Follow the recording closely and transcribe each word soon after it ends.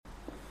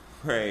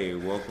Hey,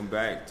 welcome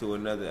back to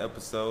another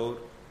episode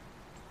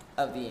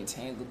of the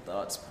Entangled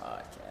Thoughts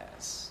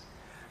podcast.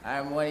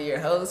 I'm one of your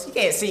hosts. You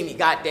can't see me,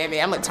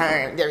 goddammit. I'm gonna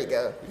turn. There we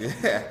go.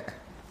 Yeah.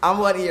 I'm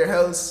one of your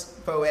hosts,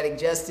 Poetic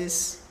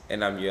Justice.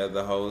 And I'm your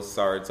other host,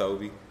 Sorry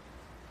Toby.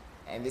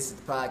 And this is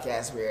the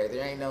podcast where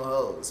there ain't no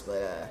hoes,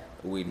 but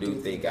we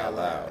do think out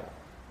loud.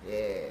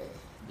 Yeah.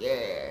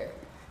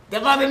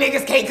 Them other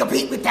niggas can't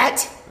compete with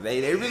that.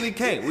 They really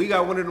can't. We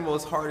got one of the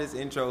most hardest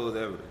intros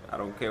ever. I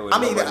don't care what.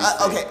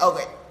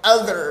 Okay.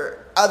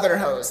 Other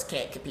hosts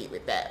can't compete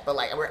with that. But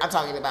like, I'm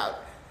talking about.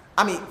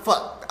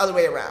 Fuck, the other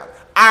way around.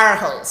 Our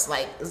hosts,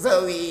 like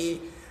Zoe,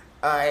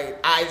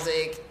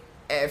 Isaac,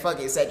 and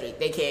fucking Cedric,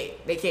 they can't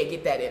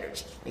get that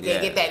energy. They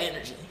can't get that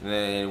energy.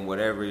 And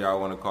whatever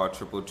y'all want to call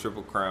triple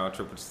crown,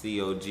 triple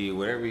COG,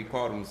 whatever he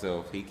called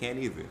himself, he can't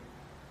either.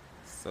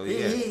 So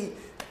yeah.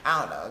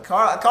 I don't know.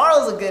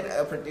 Carl's a good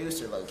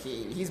producer, low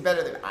key. He's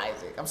better than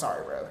Isaac. I'm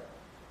sorry, bro.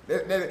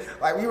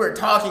 Like, we were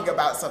talking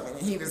about something,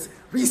 and he was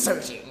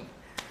researching,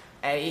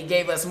 and he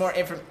gave us more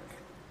information.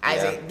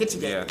 Isaac, get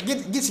your game.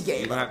 Get your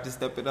game. You don't have to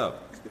step it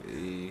up.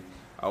 He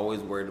always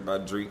worried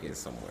about drinking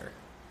somewhere.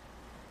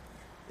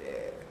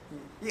 Yeah.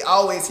 He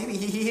always he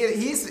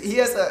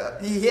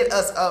hit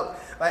us up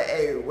like,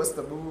 hey, what's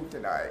the move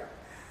tonight?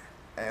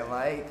 And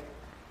like,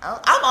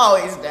 I'm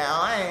always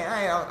down.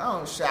 I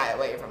don't shy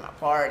away from my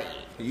party.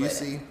 You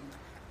see,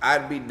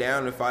 I'd be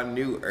down if I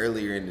knew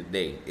earlier in the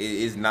day.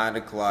 It's 9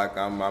 o'clock.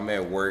 I'm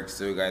at work,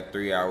 still got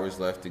 3 hours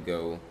left to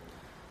go.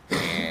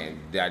 And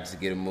I just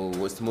get a move.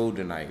 What's the move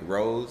tonight?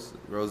 Rose,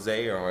 or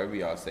however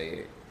y'all say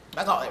it.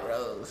 I call it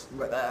Rose,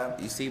 but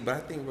you see, but I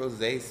think Rose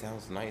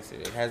sounds nicer.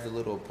 It has a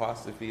little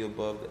apostrophe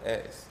above the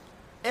S.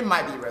 It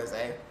might be Rose,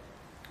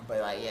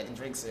 but like, yeah, the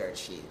drinks are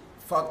cheap.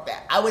 Fuck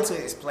that. I went to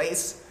this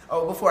place.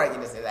 Oh, before I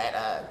get into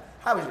that,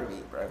 how was your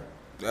week, bro?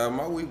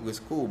 My week was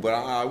cool, but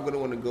I'm gonna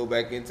want to go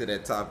back into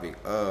that topic.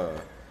 I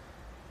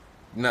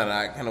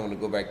kind of want to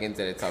go back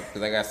into that topic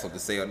because I got something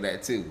to say on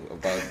that too.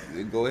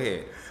 Go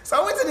ahead. So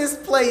I went to this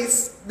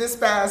place this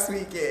past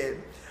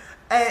weekend,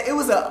 and it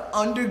was an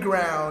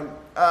underground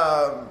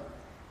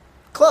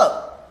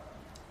club.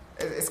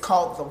 It's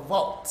called The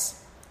Vault.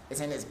 It's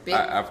in this big.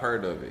 I've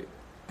heard of it.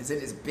 It's in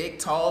this big,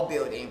 tall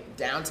building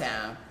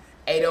downtown,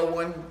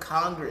 801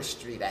 Congress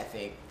Street, I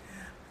think.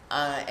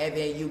 And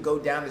then you go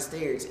down the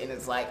stairs, and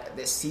it's like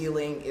the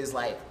ceiling is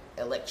like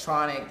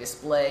electronic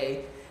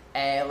display,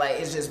 and like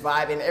it's just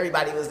vibing.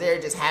 Everybody was there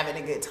just having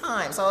a good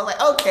time. So I was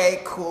like, okay,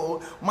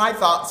 cool. My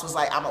thoughts was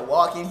like, I'm gonna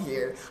walk in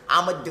here,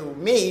 I'm gonna do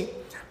me,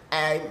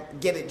 and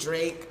get a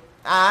drink.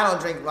 I don't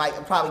drink, like,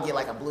 I'll probably get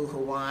like a Blue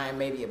Hawaiian,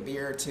 maybe a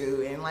beer or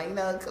two, and like,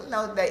 no,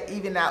 that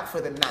even out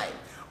for the night.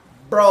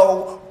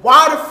 Bro,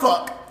 why the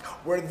fuck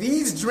were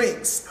these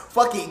drinks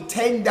fucking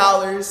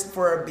 $10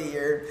 for a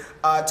beer,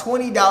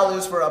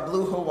 $20 for a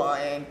Blue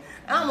Hawaiian?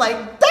 And I'm like,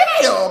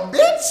 damn,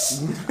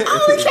 bitch! I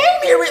only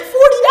came here with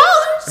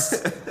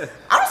 $40.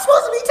 I'm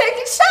supposed to be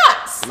taking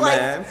shots. Like,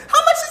 man,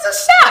 how much is a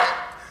shot?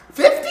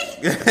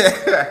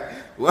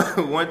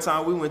 50? One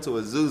time we went to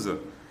Azusa,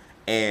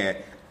 and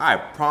I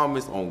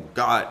promised on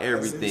God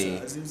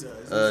everything.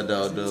 Azusa.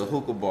 The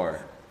hookah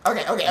bar.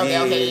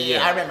 Okay.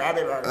 Yeah. I remember. I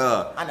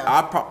know.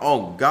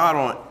 On God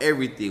on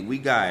everything. We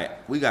got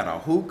a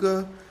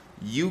hookah.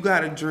 You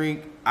got a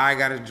drink. I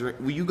got a drink.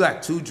 Well, you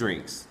got 2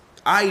 drinks.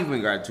 I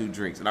even got 2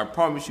 drinks, and I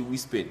promise you, we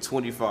spent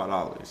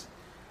 $25.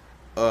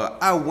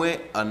 I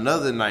went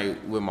another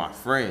night with my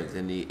friends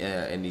and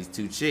these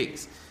 2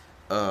 chicks.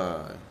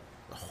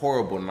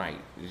 Horrible night.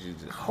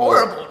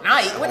 Horrible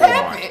night. What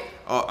happened?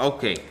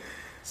 Okay.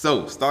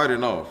 So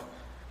starting off,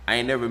 I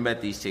ain't never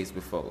met these chicks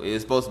before. It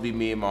was supposed to be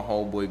me and my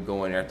homeboy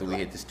going after we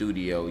hit the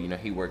studio. You know,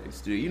 he worked at the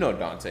studio. You know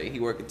Dante. He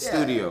worked at the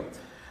studio.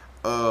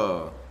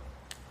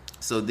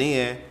 So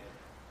then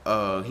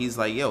he's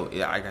like, yo,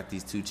 I got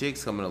these 2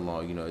 chicks coming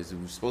along. You know, it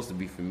was supposed to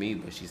be for me,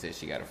 but she said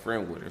she got a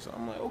friend with her. So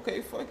I'm like,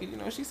 okay, fuck it. You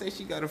know, she said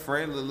she got a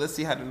friend. Let's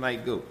see how the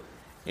night go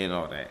and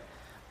all that.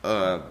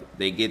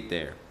 They get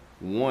there.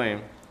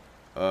 One,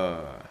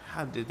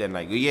 how did that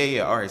night go?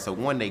 Yeah. All right, so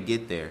one, they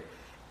get there.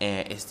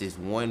 And it's this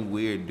one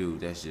weird dude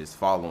that's just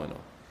following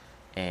them.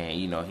 And,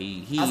 you know,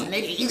 he I was like,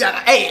 nigga, you gotta,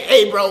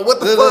 hey, bro, what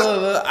the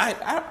fuck?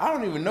 I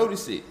don't even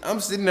notice it.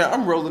 I'm sitting there,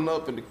 I'm rolling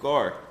up in the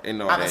car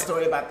and all that. I have a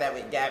story about that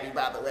with Gabby,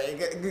 by the way.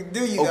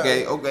 Do you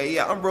Okay,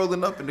 yeah, I'm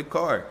rolling up in the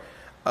car.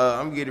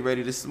 I'm getting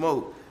ready to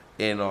smoke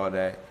and all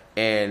that.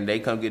 And they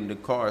come get in the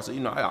car. So,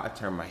 you know, I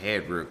turn my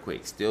head real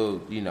quick.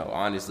 Still, you know,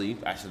 honestly,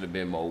 I should have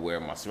been more aware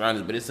of my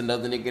surroundings. But it's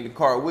another nigga in the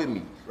car with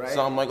me. Right.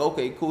 So I'm like,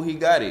 okay, cool, he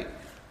got it.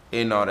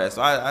 And all that.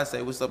 So I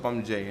say, what's up,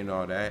 I'm Jay, and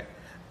all that.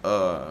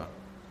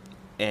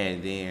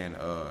 And then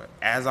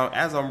as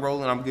I'm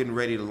rolling, I'm getting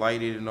ready to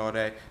light it and all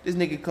that. This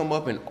nigga come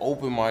up and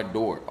open my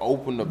door.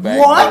 Open the back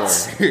door.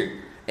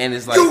 And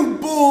it's like, you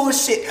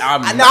bullshit.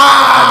 I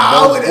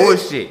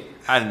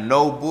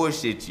know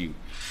bullshit you.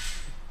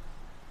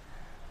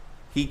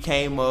 He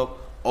came up,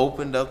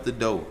 opened up the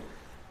door.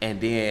 And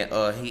then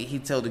he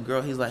told the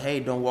girl, he's like,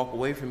 hey, don't walk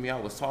away from me. I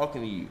was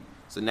talking to you.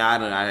 So now I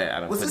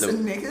don't. Was this a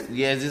nigga?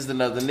 Yeah, this is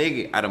another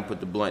nigga. I done put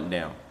the blunt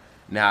down.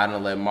 Now I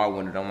done let my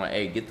window. I'm like,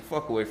 hey, get the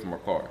fuck away from my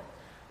car.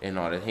 And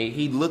all that.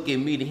 He look at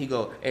me and he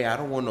go, hey, I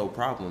don't want no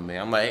problem,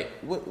 man. I'm like, hey,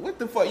 what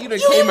the fuck? You done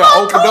came and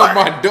opened up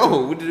my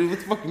door. What the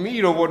fuck you mean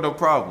you don't want no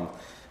problem?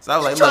 So I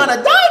was like, trying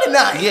to die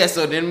tonight. Yeah,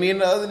 so then me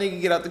and the other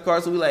nigga get out the car.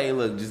 So we like, hey,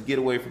 look, just get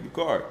away from the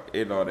car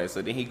and all that.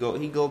 So then he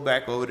go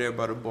back over there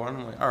by the bar. And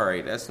I'm like, all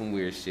right, that's some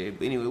weird shit.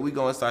 But anyway, we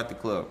go inside the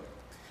club.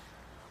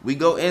 We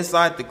go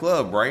inside the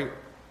club, right?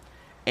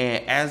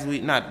 And as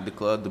we, not the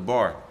club, the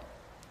bar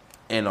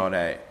and all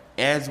that.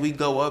 As we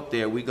go up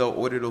there, we go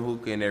order the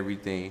hookah and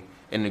everything.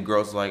 And the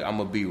girl's like, I'm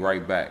going to be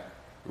right back,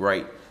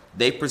 right?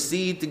 They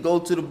proceed to go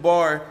to the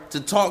bar to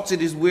talk to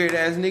this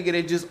weird-ass nigga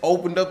that just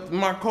opened up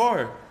my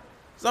car.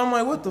 So I'm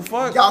like, what the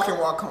fuck? Y'all can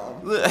walk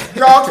home.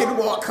 Y'all can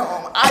walk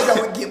home. I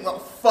don't give a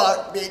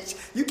fuck, bitch.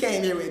 You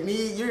came here with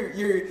me.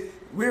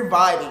 We're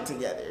vibing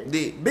together.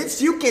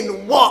 Bitch, you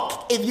can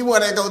walk if you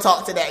want to go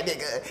talk to that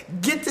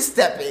nigga. Get to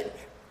stepping.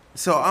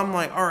 So I'm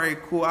like, all right,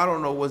 cool. I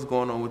don't know what's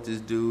going on with this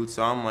dude.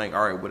 So I'm like,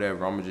 all right,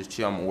 whatever. I'm gonna just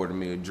chill. I'm gonna order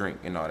me a drink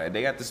and all that.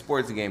 They got the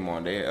sports game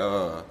on. It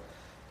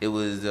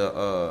was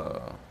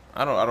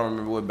I don't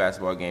remember what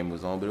basketball game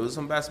was on, but it was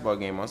some basketball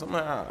game on. So I'm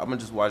like, I'm gonna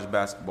just watch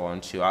basketball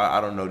and chill.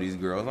 I don't know these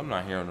girls. I'm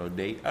not here on no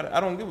date.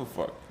 I don't give a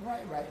fuck. Right.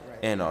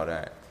 And all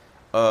that.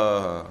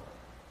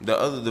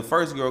 The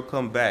first girl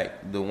come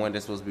back, the one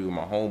that's supposed to be with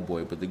my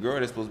homeboy, but the girl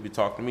that's supposed to be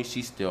talking to me,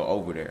 she's still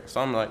over there. So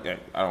I'm like,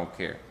 I don't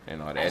care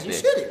and all that.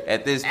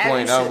 At this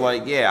point, I'm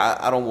like, yeah,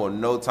 I don't want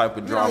no type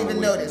of drama. You don't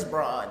even know this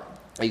broad.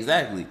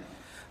 Exactly.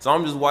 So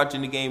I'm just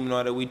watching the game and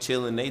all that. We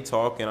chilling, they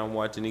talking, I'm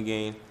watching the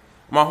game.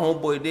 My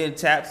homeboy then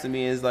taps to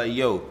me and is like,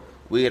 yo,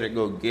 we gotta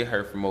go get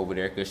her from over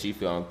there because she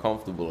feel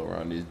uncomfortable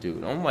around this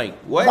dude. I'm like,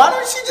 what? Why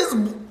don't she just...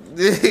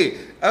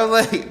 I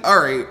was like,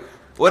 all right,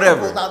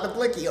 whatever. I pulled out the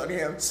blicky on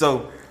him.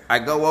 So I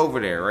go over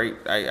there, right?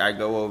 I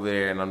go over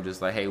there and I'm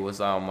just like, hey, what's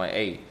up? I'm like,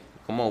 hey,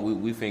 come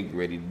on, we finna get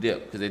ready to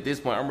dip. Because at this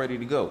point, I'm ready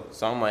to go.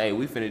 So I'm like, hey,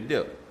 we finna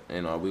dip.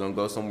 And we gonna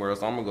go somewhere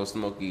else. I'm gonna go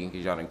smoke again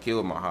because y'all done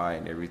killed my high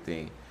and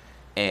everything.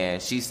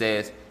 And she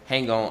says,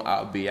 hang on,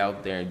 I'll be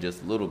out there in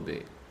just a little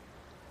bit.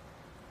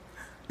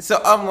 So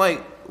I'm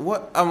like,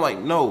 what? I'm like,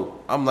 no.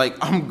 I'm like,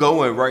 I'm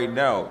going right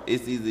now.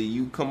 It's either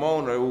you come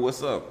on or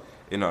what's up.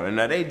 And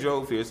now they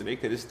drove here, so they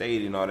could have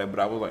stayed and all that.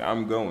 But I was like,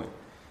 I'm going.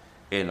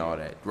 And all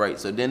that. Right.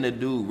 So then the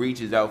dude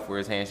reaches out for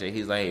his handshake.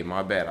 He's like, hey,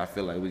 my bad. I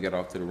feel like we got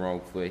off to the wrong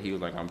foot. He was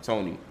like, I'm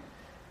Tony.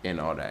 And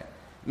all that.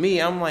 Me,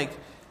 I'm like.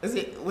 Was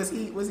he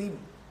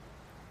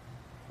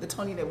the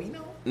Tony that we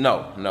know?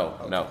 No.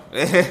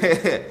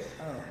 Okay.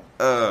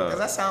 Because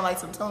that sound like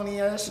some Tony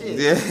shit.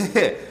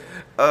 Yeah.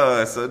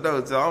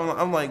 So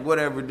I'm like,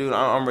 whatever, dude.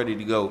 I'm ready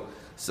to go.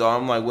 So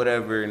I'm like,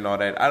 whatever and all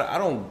that. I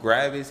don't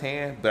grab his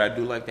hand, but I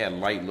do like that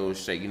light little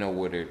shake,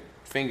 where the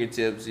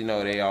fingertips,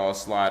 they all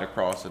slide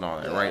across and all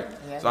that, right?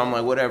 Yeah, so I'm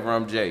like, whatever,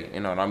 I'm Jay,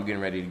 I'm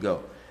getting ready to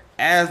go.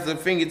 As the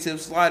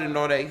fingertips slide and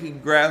all that, he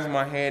grabs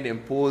my hand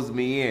and pulls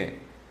me in.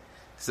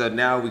 So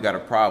now we got a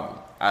problem.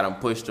 I done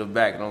pushed her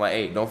back and I'm like,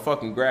 hey, don't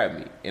fucking grab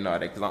me and all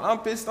that, because I'm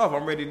pissed off.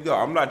 I'm ready to go.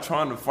 I'm not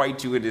trying to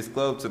fight you in this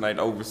club tonight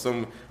over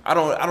some. I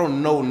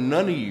don't know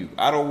none of you.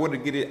 I don't want to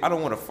get it. I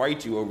don't want to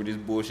fight you over this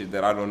bullshit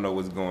that I don't know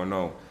what's going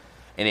on.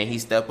 And then he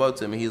step up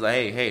to me. He's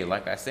like, hey,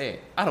 like I said,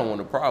 I don't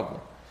want a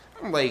problem.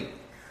 I'm like,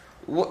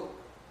 what?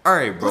 All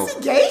right, bro. Was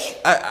he gay?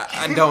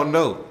 I don't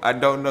know.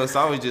 So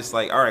I was just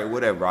like, all right,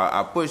 whatever.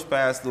 I pushed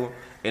past him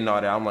and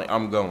all that. I'm like,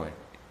 I'm going.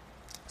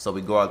 So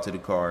we go out to the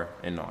car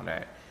and all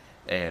that.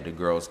 And the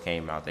girls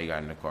came out. They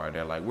got in the car.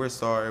 They're like, we're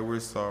sorry,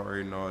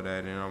 and all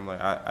that. And I'm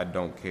like, I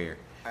don't care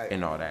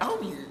and all that. I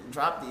hope you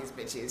drop these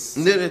bitches.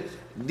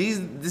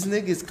 This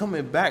nigga's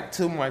coming back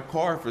to my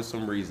car for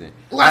some reason.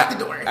 Lock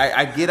the door.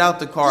 I get out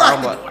the car.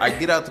 I'm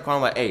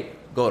like, hey,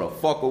 go the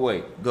fuck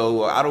away.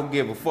 Go. I don't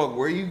give a fuck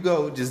where you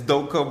go. Just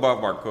don't come by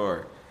my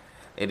car.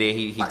 And then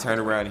he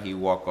turned around and he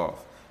walk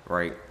off.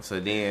 Right. So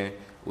then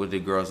with the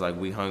girls like,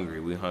 we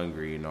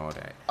hungry and all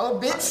that. Oh,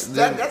 bitch,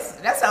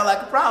 that sounds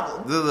like a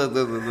problem.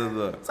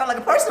 Look. Sound like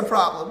a personal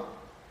problem.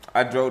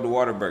 I drove to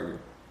Whataburger.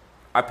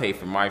 I paid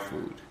for my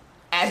food.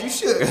 As you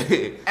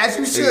should. As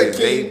you should,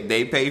 kid.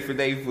 They pay for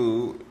their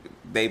food.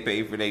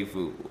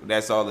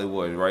 That's all it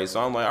was, right?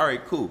 So I'm like, all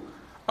right, cool.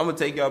 I'm going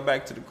to take y'all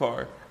back to the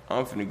car.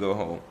 I'm finna go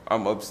home.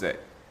 I'm upset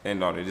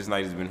and all that. This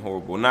night has been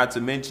horrible. Not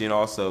to mention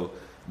also,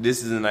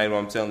 this is the night where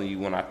I'm telling you,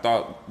 when I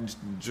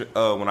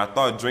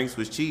thought drinks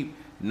was cheap,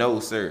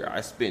 no, sir.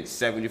 I spent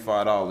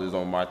 $75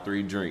 on my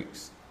 3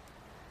 drinks.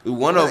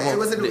 One of them.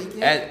 Was it a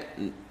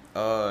weekend?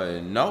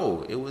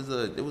 No. It was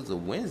a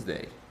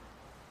Wednesday.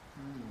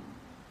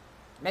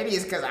 Maybe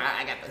it's because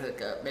I got the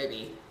hookup.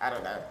 Maybe. I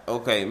don't know.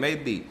 Okay,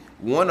 maybe.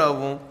 One of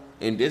them,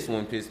 and this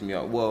one pissed me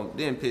off. Well,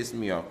 didn't piss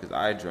me off because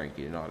I drank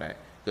it and all that.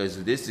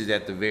 Because this is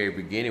at the very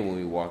beginning when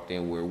we walked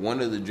in, where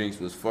one of the drinks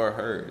was for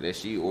her that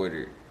she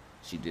ordered.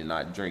 She did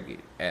not drink it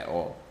at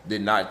all.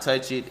 Did not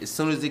touch it. As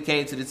soon as it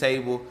came to the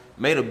table,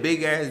 made a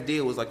big ass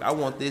deal. Was like, I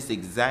want this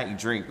exact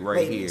drink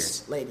right here.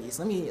 Ladies,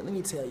 let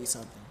me tell you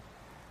something.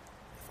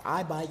 If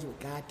I buy you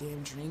a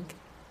goddamn drink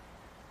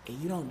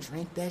and you don't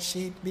drink that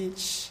shit,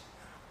 bitch,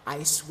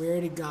 I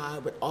swear to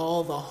God, with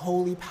all the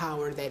holy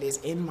power that is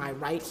in my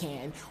right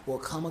hand, will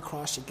come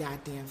across your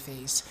goddamn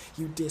face,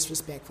 you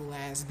disrespectful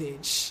ass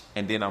bitch.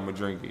 And then I'm going to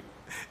drink it.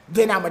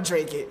 Then I'ma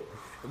drink it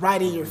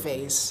right in your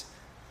face.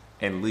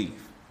 And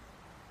leave.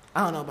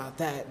 I don't know about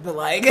that, but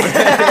like...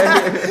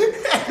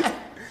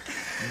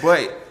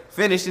 But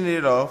finishing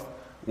it off,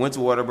 went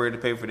to Whataburger to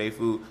pay for their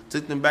food,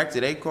 took them back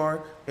to their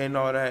car and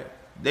all that.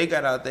 They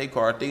got out their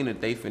car thinking that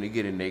they finna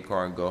get in their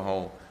car and go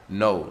home.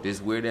 No, this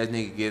weird ass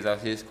nigga gets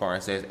out his car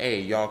and says,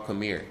 hey, y'all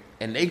come here.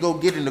 And they go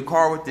get in the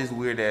car with this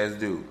weird ass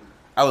dude.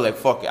 I was like,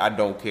 fuck it, I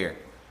don't care.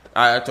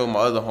 I told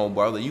my other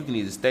homeboy, I was like, you can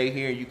either stay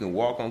here and you can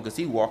walk home, because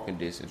he walking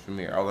distance from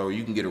here. I was like, well,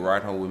 you can get a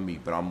ride home with me,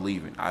 but I'm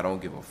leaving. I don't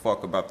give a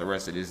fuck about the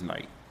rest of this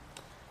night.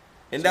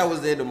 And that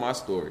was the end of my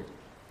story.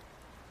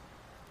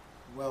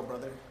 Well,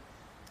 brother,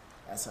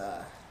 that's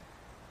I'm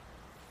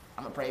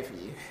gonna pray for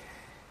you.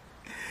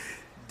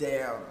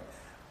 Damn.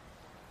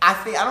 I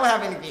don't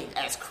have anything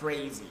as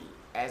crazy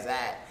as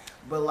that,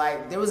 but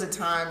like there was a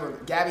time where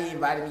Gabby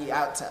invited me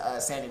out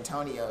to San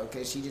Antonio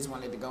because she just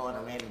wanted to go on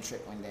a random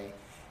trip one day,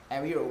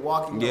 and we were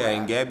walking. Yeah, around.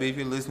 and Gabby, if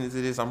you're listening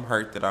to this, I'm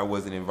hurt that I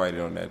wasn't invited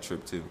on that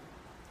trip too.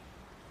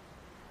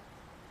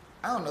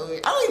 I don't know. I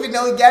don't even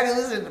know if Gabby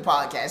listens to the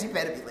podcast. You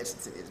better be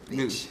listening to this,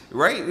 bitch.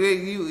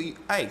 Right?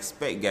 I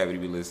expect Gabby to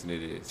be listening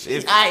to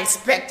this. I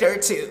expect her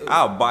to.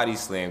 I'll body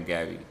slam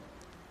Gabby.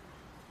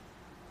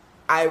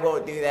 I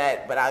won't do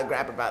that, but I'll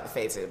grab her by the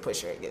face and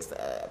push her against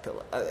the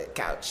pillow,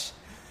 couch.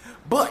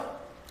 But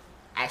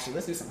actually,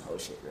 let's do some whole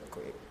shit real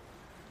quick.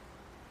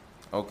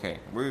 Okay,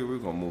 we're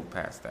gonna move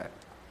past that.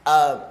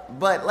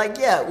 But like,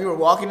 yeah, we were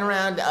walking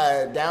around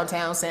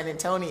downtown San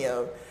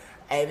Antonio,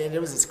 and then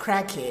there was this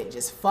crackhead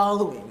just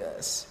following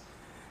us.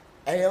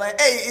 And you're like,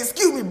 "Hey,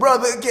 excuse me,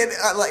 brother." Again,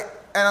 and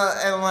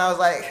I was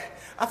like,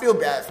 I feel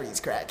bad for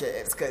these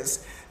crackheads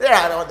because they're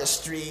out on the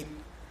street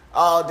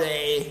all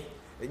day.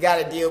 They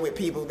got to deal with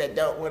people that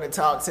don't want to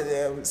talk to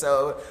them.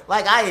 So,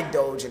 like, I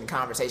indulge in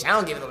conversation. I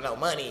don't give them no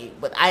money,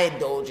 but I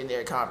indulge in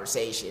their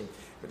conversation.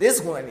 But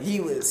this one, he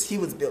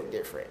was built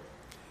different.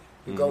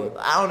 You go.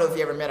 I don't know if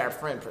you ever met our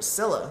friend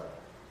Priscilla,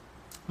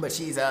 but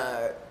she's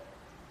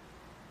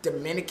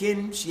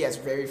Dominican. She has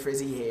very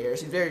frizzy hair.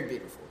 She's very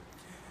beautiful.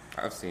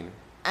 I've seen it.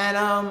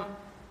 And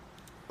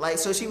like,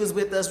 so she was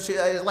with us. She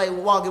like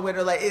walking with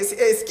her, like,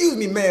 excuse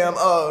me, ma'am.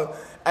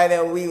 And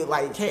then we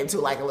like came to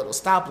like a little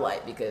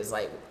stoplight because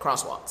like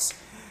crosswalks,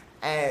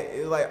 and it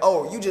was like,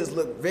 oh, you just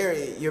look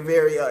you're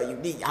very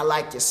unique. I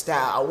like your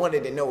style. I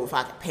wanted to know if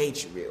I could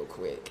paint you real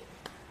quick.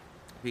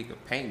 He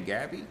could paint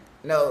Gabby?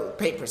 No,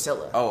 paint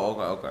Priscilla. Oh,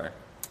 okay.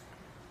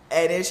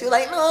 And then she was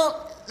like,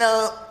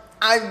 no,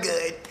 I'm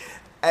good.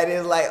 And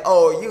it's like,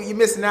 oh, you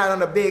missing out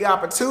on a big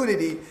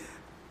opportunity.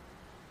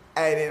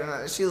 And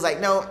then she was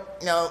like, no,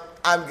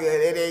 I'm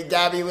good. And then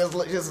Gabby was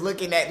just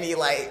looking at me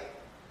like,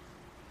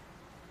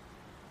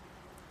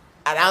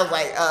 and I was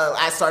like,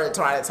 I started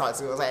trying to talk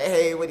to her. I was like,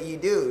 hey, what do you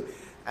do?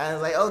 And I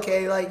was like,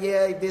 okay, like,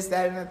 yeah, this,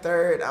 that, and the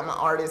third. I'm an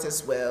artist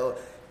as well.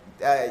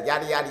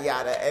 Yada, yada,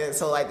 yada. And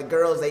so, like, the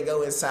girls, they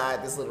go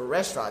inside this little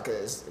restaurant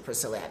because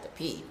Priscilla had to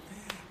pee.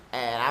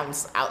 And I'm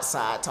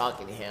outside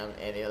talking to him.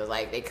 And it was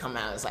like, they come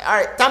out and it's like, all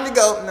right, time to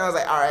go. And I was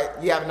like, all right,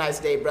 you have a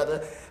nice day,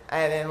 brother.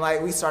 And then,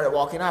 like, we started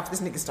walking off.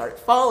 This nigga started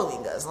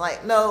following us. I'm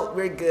like, no,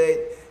 we're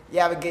good. You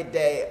have a good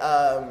day.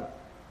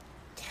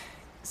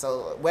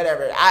 So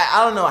whatever.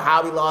 I don't know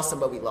how we lost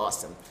him, but we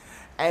lost him.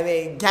 And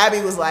then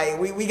Gabby was like,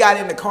 we got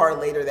in the car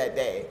later that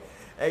day.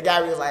 And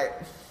Gabby was like,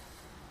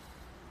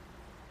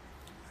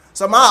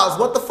 so Miles,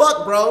 what the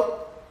fuck,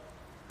 bro?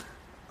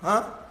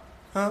 Huh?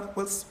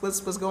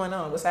 What's going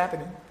on? What's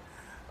happening?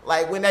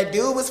 Like, when that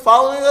dude was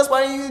following us,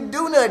 why didn't you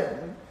do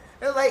nothing?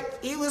 It was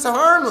like, he was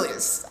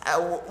harmless.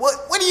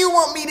 What do you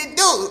want me to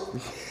do?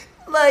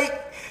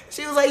 Like,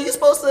 she was like, you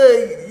supposed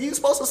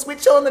to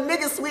switch on the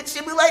nigga switch.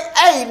 She'd be like,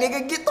 hey,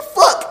 nigga, get the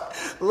fuck.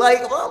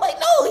 Like, well, I'm like,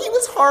 no, he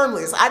was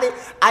harmless.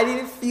 I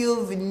didn't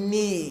feel the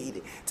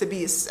need to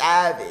be a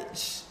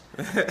savage.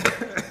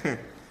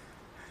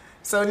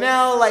 So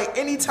now, like,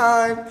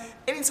 anytime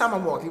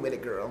I'm walking with a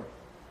girl,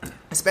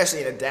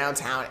 especially in a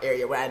downtown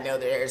area where I know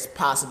there's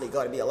possibly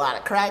going to be a lot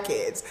of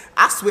crackheads,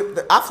 I flip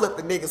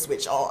the nigga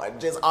switch on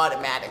just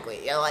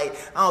automatically. And like,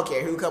 I don't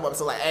care who come up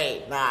to like,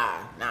 hey, nah.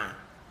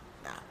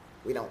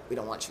 We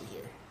don't want you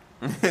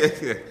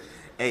here.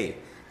 Hey,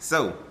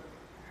 so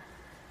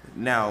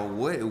now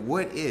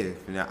what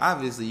if, now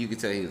obviously you can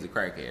tell he was a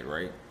crackhead,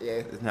 right?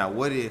 Yeah. Now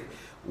what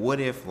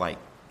if like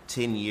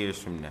 10 years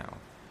from now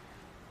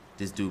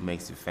this dude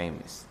makes it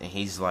famous and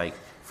he's like,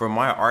 for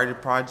my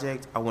art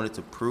project, I wanted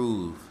to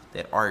prove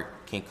that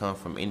art can come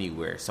from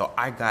anywhere. So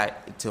I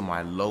got to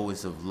my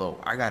lowest of low.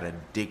 I got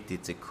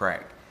addicted to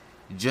crack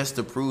just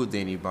to prove to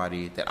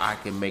anybody that I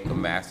can make a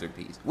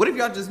masterpiece. What if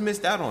y'all just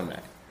missed out on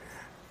that?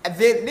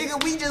 Then,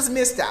 nigga, we just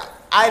missed out.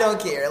 I don't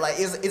care. Like,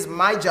 it's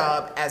my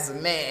job as a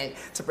man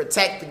to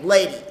protect the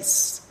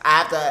ladies. I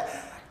have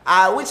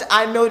to, which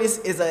I notice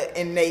is an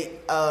innate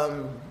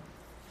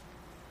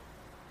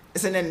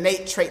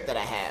trait that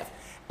I have.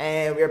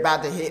 And we're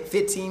about to hit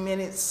 15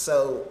 minutes,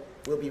 so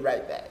we'll be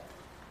right back.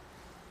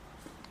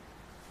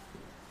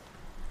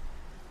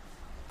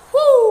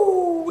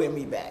 Whoo! And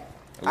we back.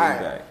 We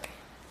back.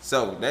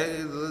 So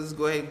let's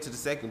go ahead to the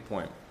second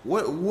point.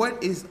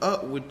 What is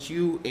up with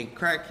you and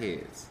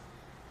crackheads?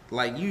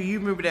 Like you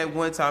remember that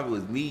one time it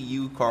was me,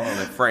 you, Carl,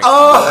 and Frank.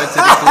 Oh. We went to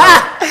the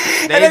club.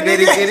 They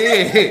didn't get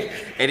in,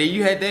 and then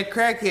you had that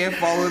crackhead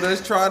following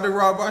us, trying to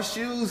rob our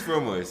shoes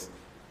from us.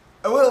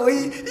 Well,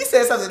 he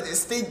said something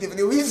distinctive,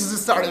 and we just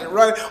started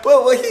running.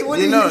 Well,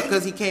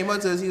 Because he came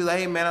up to us, he was like,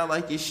 "Hey man, I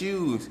like your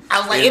shoes." I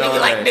was like,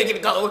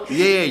 nigga, go.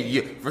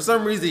 Yeah. For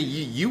some reason,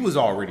 you was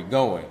already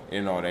going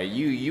and all that.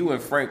 You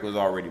and Frank was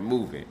already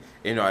moving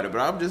and all that. But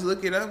I'm just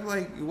looking up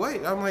like,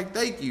 wait. I'm like,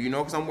 thank you,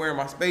 because I'm wearing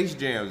my Space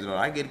Jams.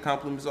 I get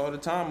compliments all the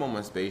time on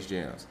my Space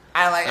Jams.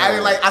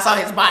 I saw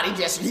his body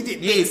gesture. He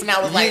did this, and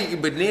I was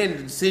like. But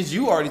then since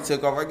you already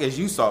took off, I guess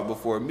you saw it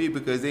before me,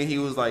 because then he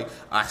was like,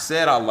 I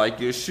said I like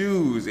your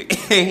shoes, and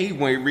he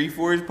went reach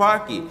for his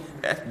pocket.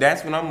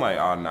 That's when I'm like,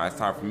 oh no, it's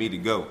time for me to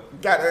go.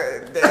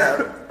 The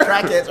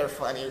crackheads are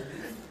funny.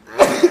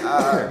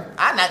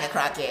 I'd knock a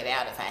crackhead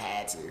out if I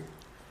had to.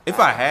 If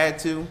I had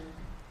to,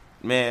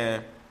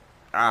 man,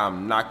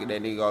 I'm knocking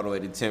that nigga all the way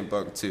to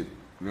Timbuktu,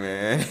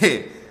 man.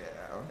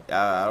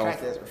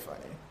 Crackheads are funny.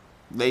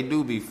 They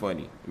do be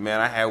funny,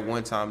 man. I had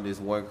one time this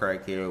one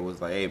crackhead was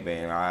like, "Hey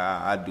man,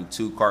 I do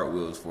 2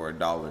 cartwheels for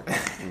 $1."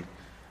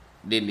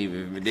 didn't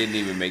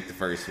even make the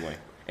first one,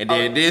 and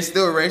then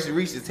still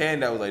reached his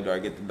hand. I was like, "Do I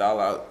get the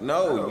dollar out?"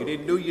 No, you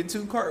didn't do your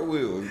 2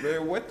 cartwheels,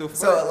 man. What the fuck?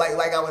 So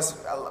like I was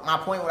my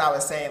point. What I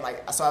was saying,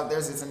 like, so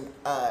there's this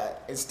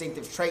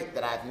instinctive trait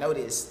that I've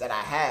noticed that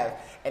I have,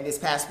 and this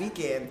past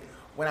weekend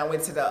when I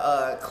went to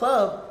the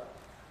club,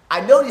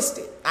 I noticed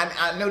it.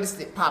 I noticed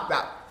it pop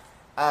out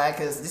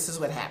because this is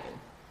what happened.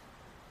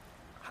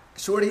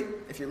 Shorty,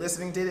 if you're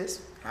listening to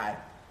this, hi,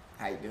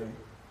 how you doing?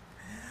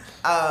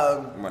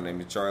 My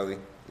name is Charlie.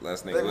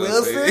 Last name Wilson.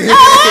 Wilson. They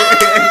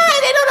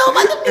don't know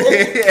about the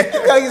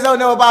niggas don't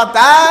know about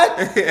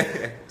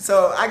that.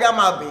 So I got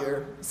my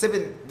beer,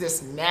 sipping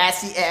this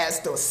nasty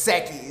ass Dos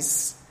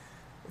Equis.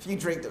 If you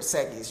drink Dos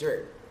Equis,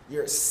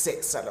 you're a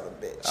sick son of a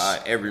bitch.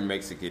 Every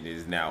Mexican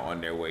is now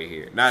on their way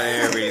here. Not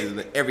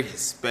every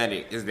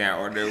Hispanic is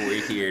now on their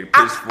way here.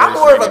 I'm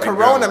more of a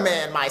Corona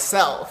man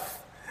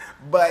myself,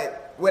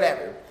 but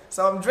whatever.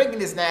 So I'm drinking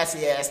this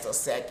nasty ass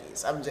Dos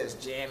Equis. I'm just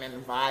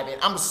jamming, vibing.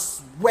 I'm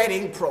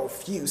sweating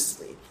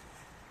profusely.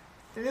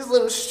 And this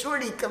little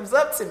shorty comes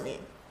up to me.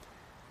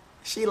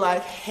 She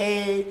like,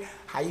 "Hey,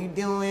 how you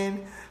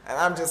doing?" And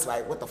I'm just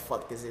like, "What the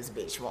fuck does this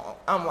bitch want?"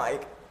 I'm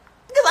like,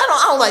 because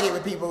I don't like it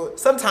when people.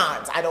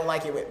 Sometimes I don't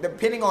like it with,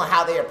 depending on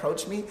how they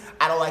approach me.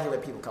 I don't like it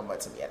when people come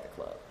up to me at the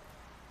club.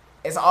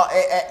 It's all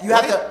you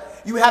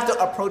have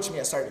to approach me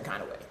a certain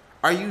kind of way.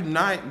 Are you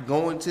not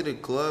going to the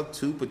club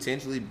to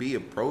potentially be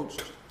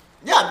approached?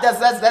 Yeah,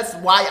 that's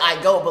why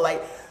I go. But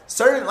like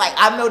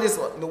I've noticed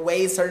the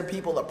ways certain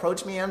people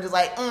approach me. I'm just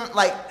like,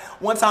 like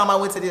one time I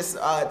went to this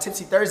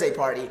Tipsy Thursday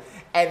party,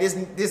 and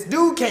this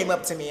dude came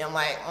up to me. I'm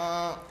like,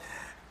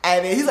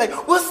 and then he's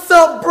like, "What's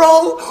up,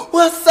 bro?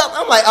 What's up?"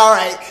 I'm like, "All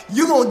right,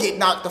 you gonna get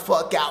knocked the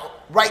fuck out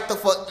right the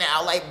fuck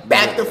now. Like,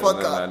 back the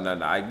fuck up." No.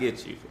 I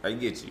get you.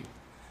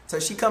 So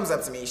she comes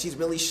up to me. She's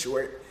really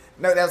short.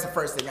 No, that was the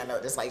first thing I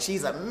noticed. Like,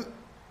 she's a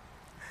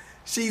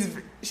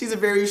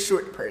very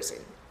short person.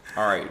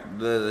 All right,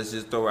 let's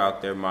just throw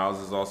out there, Miles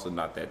is also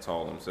not that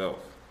tall himself.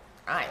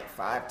 I ain't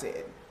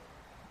 5'10".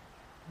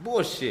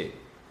 Bullshit.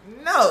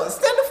 No,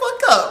 stand the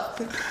fuck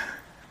up.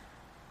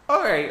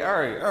 All right.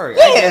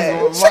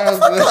 Yeah, shut the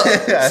fuck up.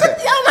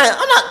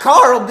 I'm not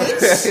Carl,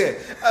 bitch.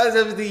 I was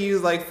everything you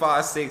was like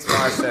 5'6",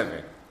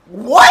 5'7".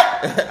 What?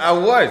 I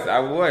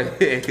was.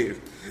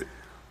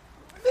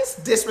 This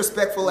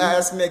disrespectful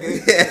ass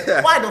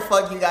nigga. Why the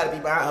fuck you gotta be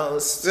my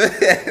host?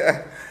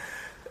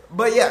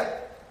 But yeah.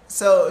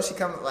 So she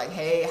comes like,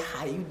 "Hey,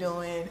 how you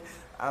doing?"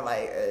 I'm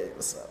like, "Hey,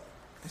 what's up?"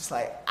 It's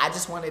like, "I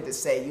just wanted to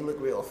say you look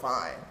real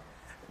fine."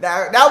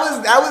 Now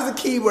that was the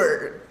key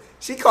word.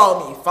 She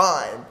called me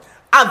fine.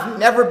 I've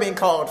never been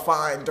called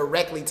fine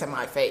directly to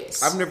my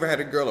face. I've never had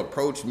a girl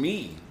approach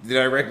me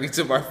directly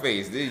to my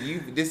face.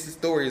 This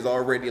story is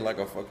already like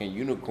a fucking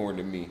unicorn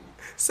to me.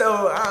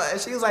 So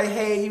she was like,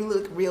 "Hey, you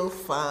look real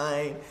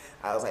fine."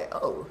 I was like,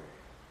 "Oh."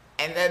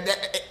 And then the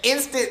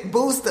instant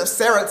boost of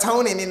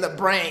serotonin in the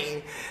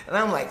brain. And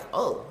I'm like,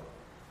 "Oh,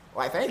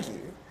 why, thank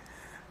you.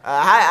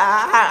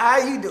 How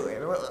you doing?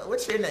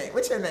 What's your name?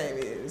 What's your name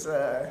is?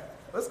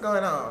 What's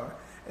going on?"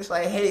 It's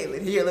like, "Hey,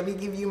 here, let me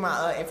give you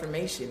my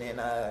information." And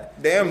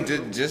damn,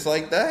 just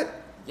like that?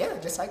 Yeah,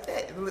 just like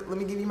that. Let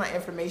me give you my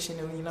information,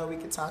 and we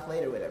can talk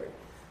later, whatever.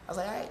 I was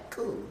like, "All right,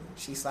 cool."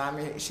 She slid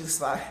me.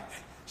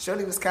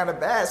 Shorty was kind of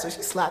bad, so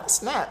she slapped the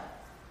snap.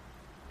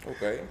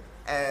 Okay.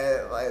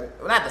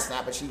 Not the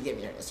snap, but she gave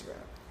me her Instagram.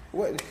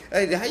 What?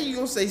 Hey, how you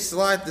gonna say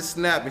slide the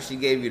snap and she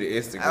gave you the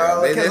Instagram?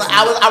 Oh, because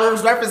I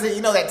was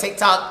referencing, that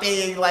TikTok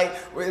thing, like,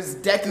 where it's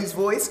Deku's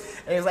voice,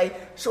 and it's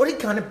like, "Shorty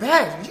kind of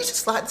bad. You should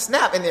slide the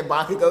snap." And then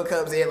Bakugo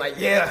comes in like,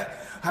 "Yeah,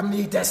 I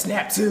need that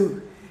snap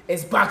too.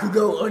 It's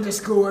Bakugo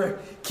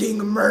 _King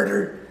of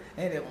Murder."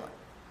 And then what?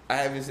 I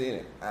haven't seen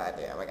it.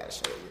 Damn, I gotta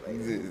show you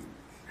later.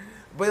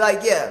 But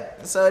like,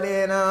 yeah. So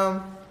then,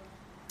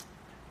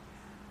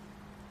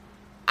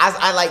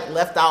 I like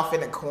left off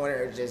in the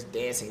corner just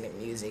dancing to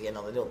music, and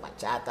a little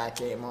bachata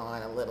came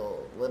on,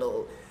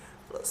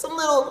 some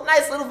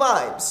nice little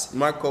vibes.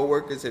 My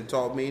coworkers have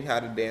taught me how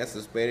to dance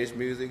to Spanish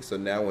music, so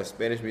now when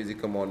Spanish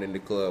music come on in the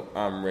club,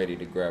 I'm ready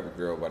to grab a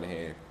girl by the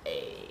hand.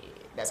 Hey,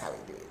 that's how we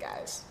do it,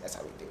 guys. That's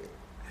how we do it.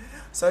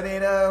 So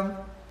then,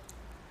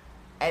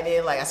 and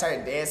then like I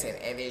started dancing,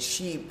 and then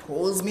she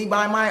pulls me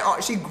by my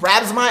arm. She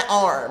grabs my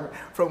arm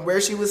from where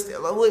she was.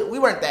 We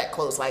weren't that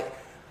close. Like,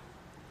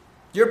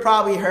 you're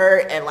probably her,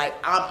 and like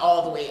I'm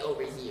all the way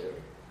over here.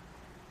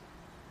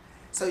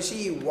 So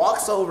she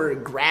walks over,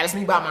 grabs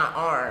me by my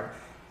arm,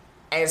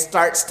 and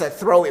starts to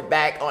throw it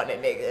back on the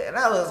nigga. And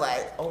I was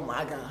like, oh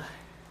my God,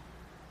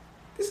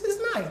 this is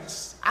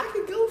nice. I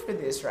could go for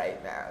this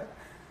right now.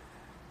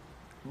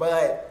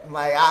 But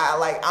like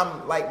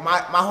I'm like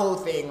my whole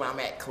thing when I'm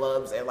at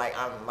clubs and like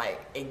I'm like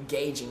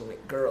engaging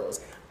with girls,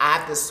 I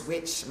have to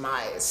switch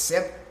my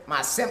simp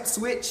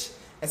switch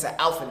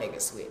into alpha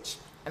nigga switch.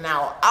 And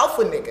now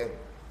alpha nigga,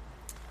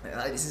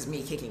 this is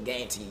me kicking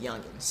game to you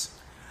youngins.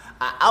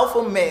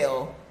 Alpha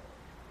male,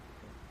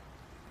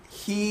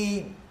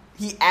 he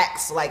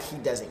acts like he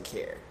doesn't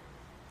care.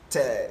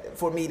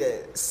 For me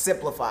to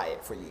simplify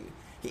it for you,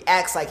 he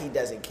acts like he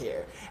doesn't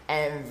care,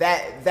 and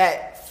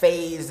that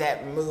phase,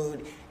 that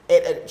mood,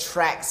 it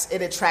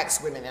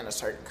attracts women in a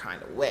certain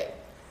kind of way.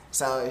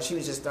 So she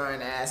was just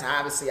throwing ass.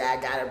 Obviously, I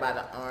got her by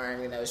the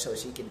arm, so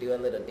she could do a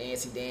little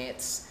dancey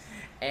dance.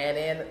 And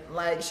then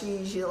like she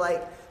was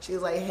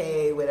like,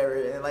 hey, whatever.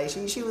 And like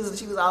she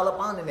was all up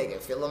on the nigga,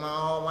 feeling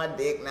on my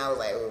dick. And I was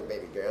like, oh,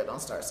 baby girl, don't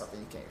start something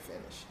you can't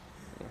finish.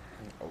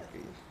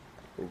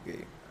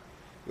 Okay.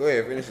 Go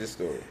ahead, finish this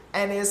story.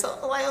 And then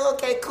so like,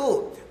 okay,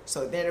 cool.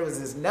 So then there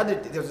was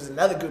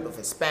another group of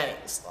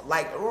Hispanics,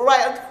 like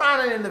right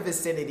around in the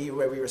vicinity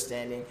where we were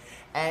standing.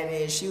 And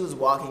then she was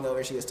walking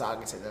over, she was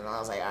talking to them, and I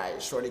was like, all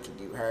right, shorty can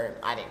do her.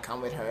 I didn't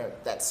come with her.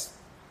 That's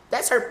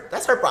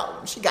her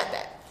problem. She got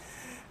that.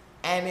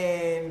 And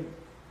then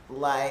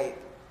like,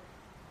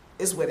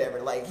 it's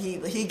whatever. Like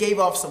he gave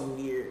off some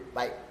weird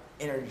like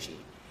energy.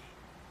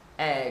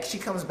 And she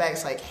comes back,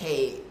 it's like,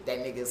 hey, that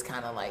nigga's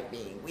kind of like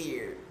being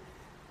weird.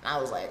 And I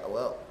was like, oh,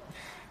 well,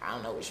 I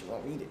don't know what you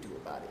want me to do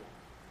about it.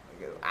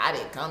 Because I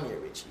didn't come here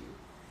with you.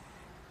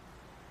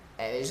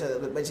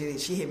 And but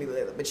she hit me with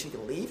it, but you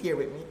can leave here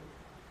with me.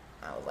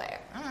 I was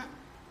like,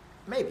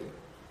 maybe,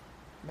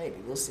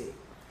 we'll see.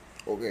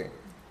 Okay.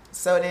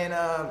 So then,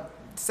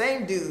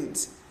 same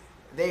dudes,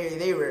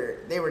 they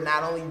were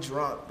not only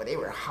drunk, but they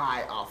were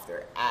high off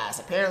their ass.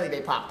 Apparently,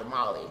 they popped a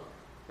Molly.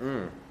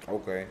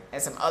 Okay.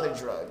 And some other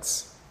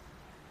drugs.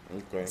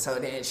 Okay. So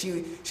then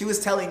she was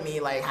telling me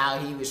like how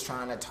he was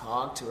trying to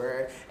talk to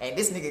her, and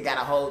this nigga got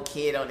a whole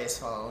kid on his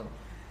phone,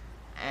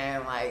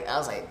 and like I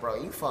was like, bro,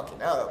 you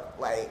fucking up.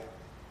 Like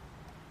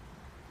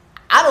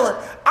I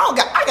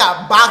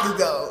got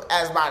Bakugo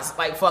as my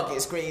like fucking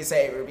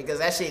screensaver because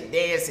that shit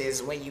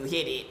dances when you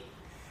hit it.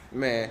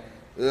 Man,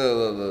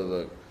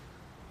 look.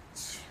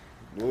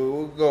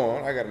 We'll go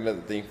on. I got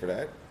another thing for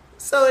that.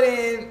 So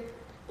then,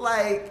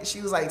 like,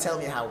 she was like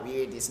telling me how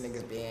weird this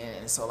nigga's been,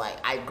 and so like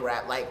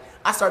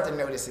I start to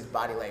notice his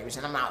body language,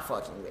 and I'm not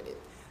fucking with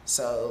it.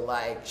 So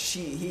like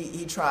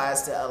he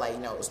tries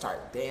to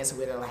start dancing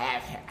with her,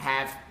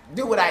 have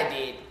do what I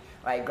did,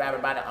 like grab her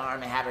by the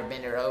arm and have her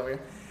bend her over.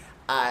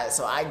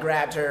 So I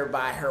grabbed her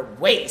by her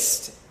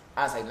waist.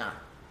 I was like, nah,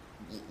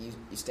 you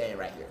staying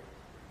right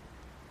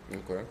here.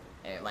 Okay.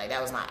 And like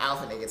that was my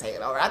alpha nigga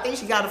taking over. I think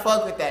she got to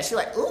fuck with that. She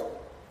like, ooh,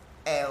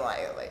 and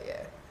like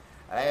yeah.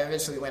 I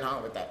eventually went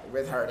home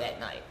with her that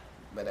night.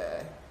 But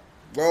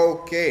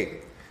okay.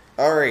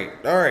 All right.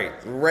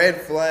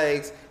 Red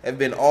flags have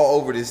been all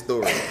over this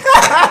story.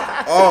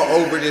 All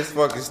over this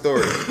fucking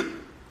story.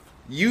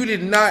 You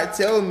did not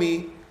tell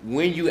me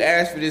when you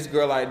asked for this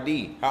girl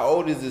ID. How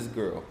old is this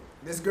girl?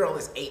 This girl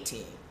is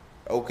 18.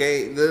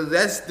 Okay,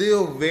 that's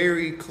still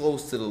very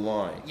close to the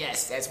line.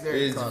 Yes, that's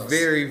very close. It's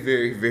very,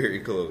 very,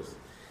 very close.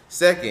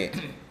 Second,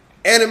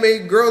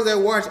 anime girls that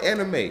watch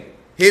anime,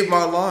 hit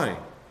my line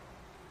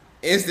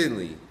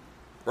instantly,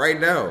 right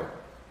now.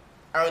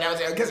 Oh, that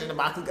was because of the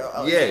Bakugo.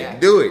 Oh, yeah,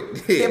 do it.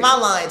 Hit my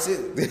line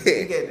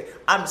too.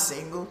 I'm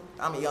single.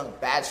 I'm a young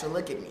bachelor.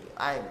 Look at me.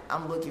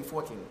 I'm looking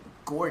fucking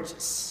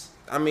gorgeous.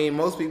 I mean,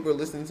 most people are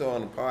listening to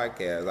on the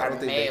podcast. I don't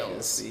think males. they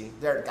can see.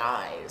 They're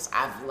guys.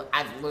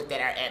 I've looked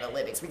at our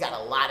analytics. We got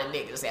a lot of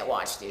niggas that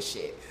watch this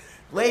shit.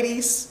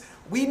 Ladies,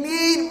 we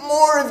need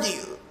more of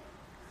you.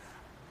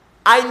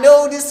 I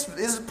know this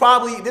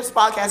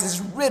podcast is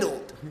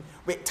riddled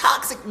with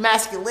toxic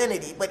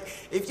masculinity, but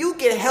if you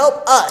can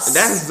help us,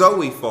 that's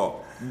Zoe's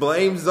fault.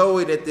 Blame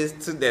Zoe that this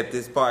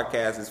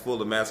podcast is full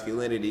of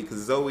masculinity because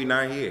Zoe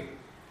not here.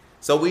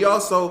 So we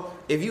also,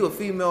 if you a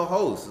female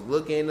host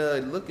looking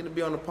to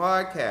be on the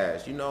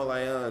podcast,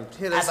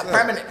 hit us up. As a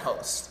permanent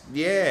host.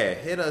 Yeah,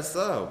 hit us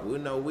up. We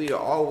know we are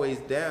always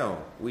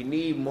down. We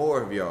need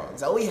more of y'all.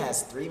 Zoe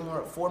has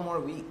 4 more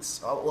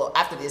weeks. Oh, well,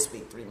 after this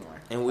week, 3 more.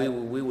 And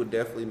we would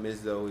definitely miss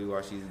Zoe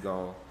while she's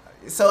gone.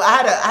 So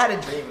I had a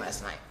dream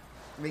last night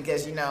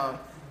because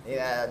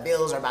Yeah,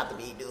 bills are about to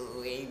be due.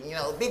 You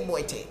know, big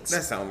boy things.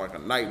 That sounds like a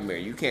nightmare.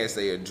 You can't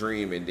say a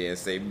dream and then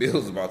say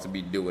bills about to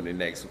be due in the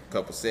next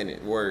couple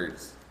sentence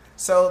words.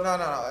 So no,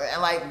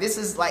 and like this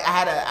is like I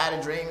had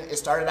a dream. It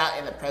started out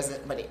in the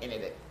present, but it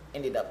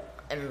ended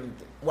up in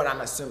what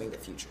I'm assuming the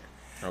future.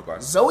 Okay.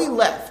 Zoe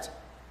left,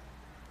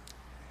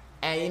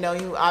 and you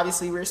know,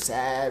 obviously we're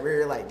sad.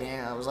 We're like,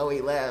 damn,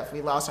 Zoe left.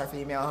 We lost our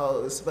female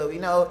host, but we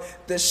know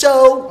the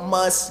show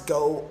must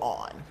go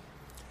on.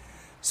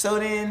 So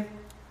then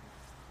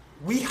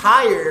we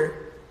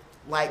hire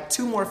like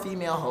 2 more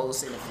female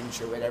hosts in the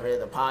future, whatever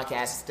the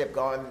podcast is still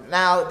going.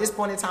 Now, at this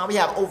point in time, we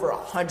have over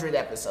 100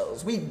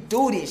 episodes. We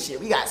do this shit.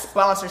 We got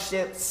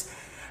sponsorships.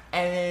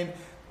 And then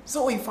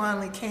Zoe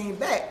finally came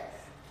back.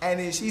 And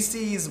then she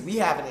sees we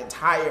have an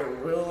entire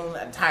room,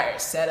 entire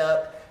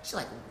setup. She's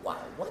like,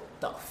 what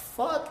the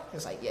fuck?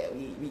 It's like, yeah,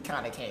 we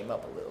kind of came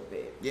up a little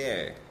bit.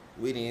 Yeah,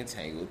 we didn't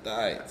tangle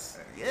thighs.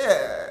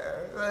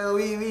 Yeah,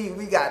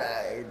 we got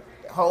a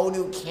whole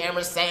new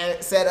camera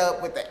set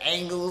up with the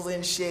angles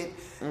and shit.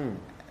 And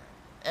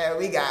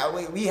we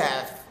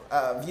have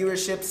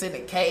viewerships in the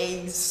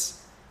K's.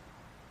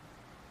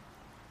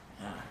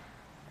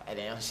 And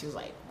then she was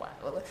like, "What?"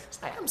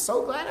 It's like, I'm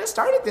so glad I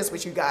started this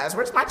with you guys.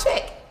 Where's my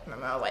check? And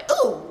I was like,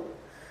 ooh.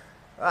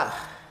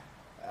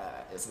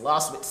 It's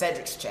lost with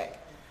Cedric's check.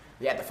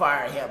 We had to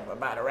fire him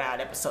about around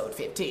episode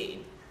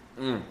 15.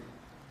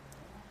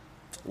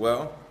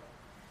 Well,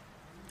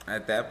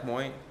 at that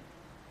point,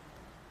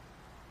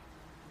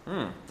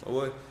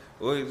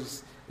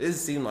 this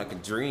seemed like a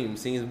dream.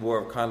 Seems more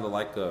of kind of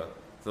like a.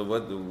 So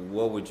what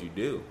would you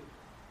do?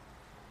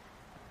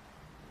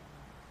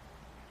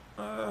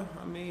 I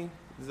mean,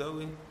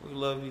 Zoe, we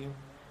love you,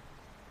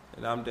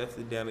 and I'm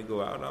definitely down to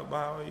go out and I'll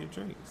buy all your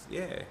drinks.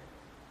 Yeah.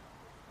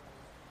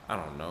 I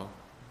don't know.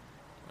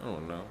 I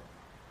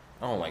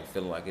don't like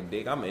feeling like a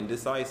dick. I'm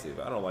indecisive.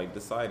 I don't like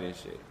deciding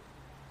shit.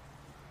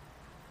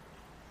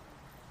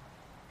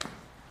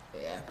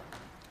 Yeah.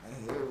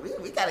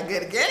 We got a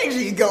good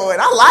energy going.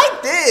 I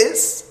like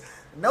this.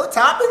 No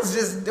topics,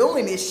 just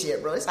doing this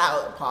shit, bro. It's how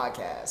a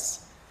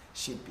podcast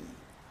should be.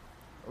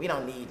 We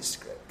don't need a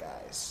script,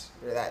 guys.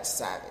 We're that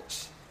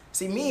savage.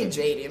 See, me and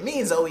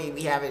Zoe,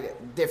 we have a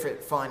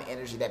different fun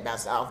energy that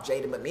bounces off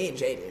Jaden, but me and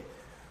Jaden,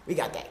 we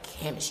got that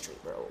chemistry,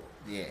 bro.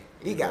 Yeah.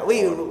 We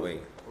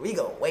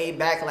go way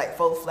back like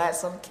 4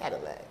 flats on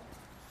Cadillac.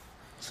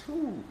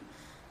 Ooh,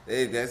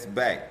 that's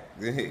back.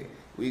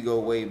 We go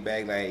way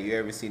back. Like, you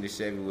ever seen a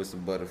Chevy with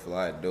some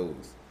butterfly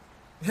doors?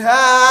 You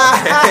ever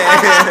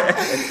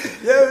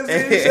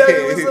seen a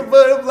Chevy with some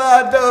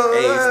butterfly doors?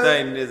 Hey,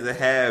 stunting is a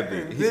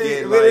habit. He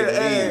get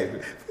like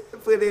me.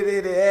 Put it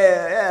in the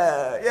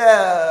air,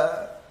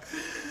 yeah.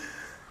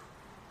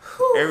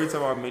 Every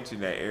time I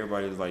mention that,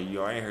 everybody was like,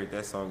 yo, I ain't heard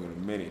that song in a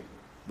minute.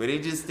 But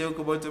it just still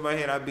come up to my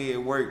head. I be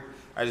at work.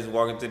 I just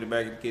walk into the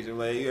back of the kitchen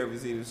like, you ever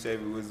seen a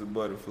Chevy with some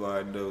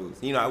butterfly doors?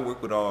 You know, I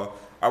work with all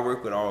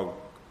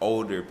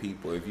older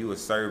people. If you a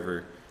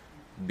server,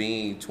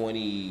 being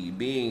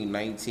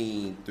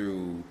 19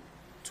 through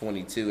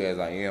 22 as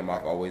I am,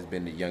 I've always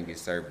been the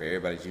youngest server.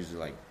 Everybody's usually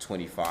like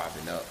 25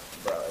 and up.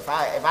 Bro, if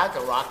I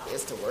could rock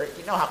this to work,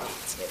 you know how many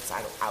tips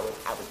I would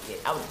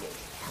get hella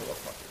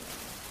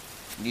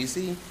fucking. You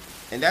see?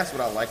 And that's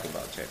what I like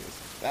about Cheddars.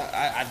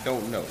 I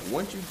don't know.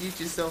 Once you get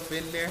yourself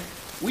in there,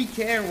 we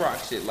can rock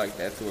shit like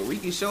that to where we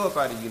can show up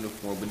out of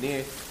uniform, but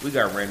then we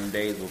got random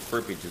days where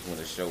Crippet just want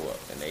to show up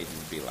and they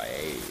just be like,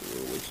 hey,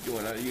 what you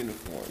doing out of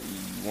uniform?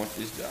 You want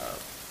this job?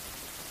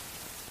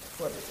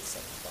 Crippet is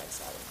sucking the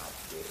backside of my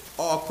dick.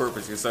 All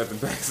purpose is suck the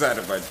backside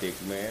of my dick,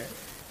 man.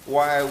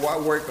 Why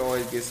work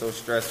always get so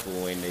stressful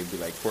when they be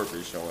like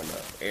corporate showing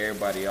up?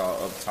 Everybody all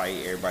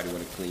uptight, everybody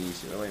want to clean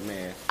shit. I'm like,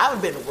 man. I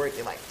haven't been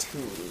working like 2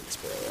 weeks,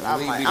 bro.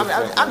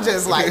 I'm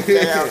just like,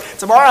 damn.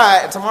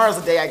 Tomorrow's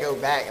the day I go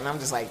back, and I'm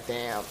just like,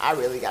 damn, I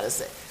really gotta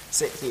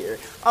sit here.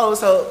 Oh,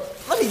 so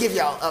let me give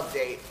y'all an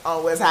update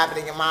on what's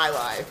happening in my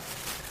life.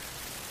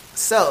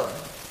 So,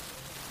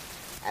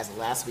 as of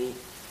last week,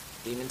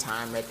 Demon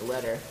Time read the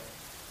letter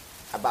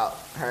about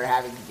her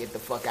having to get the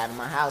fuck out of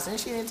my house, and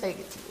she didn't take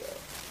it to yet.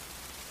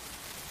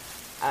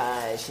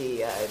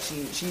 She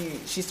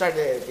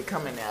started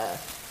becoming an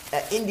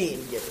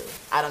Indian giver.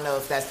 I don't know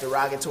if that's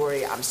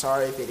derogatory. I'm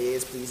sorry if it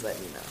is. Please let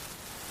me know.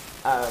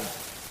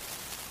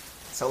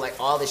 So like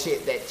all the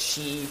shit that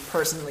she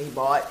personally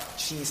bought,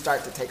 she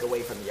started to take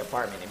away from the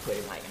apartment and put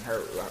it like in her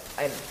room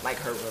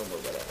or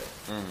whatever.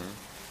 Mm-hmm.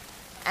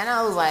 And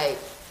I was like,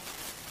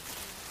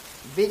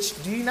 bitch,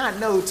 do you not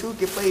know 2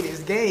 can play this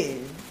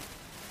game?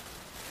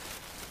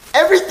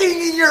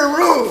 Everything in your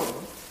room,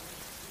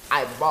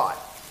 I bought.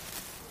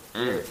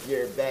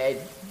 Your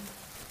bed,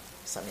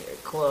 some of your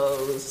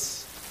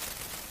clothes,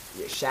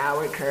 your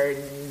shower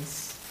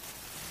curtains.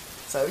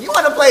 So if you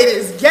want to play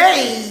this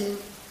game,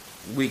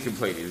 we can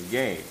play this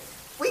game.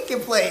 We can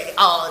play it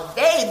all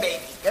day,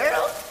 baby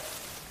girl.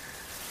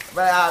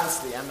 But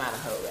obviously, I'm not a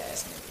hoe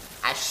ass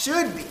nigga. I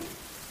should be.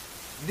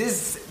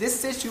 This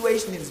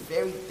situation is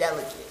very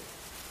delicate,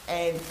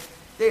 and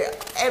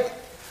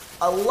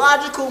A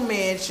logical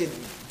man should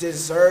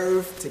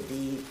deserve to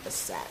be a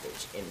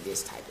savage in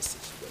this type of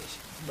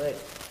situation. But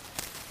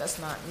that's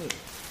not me.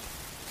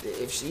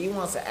 If she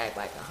wants to act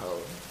like a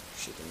hoe,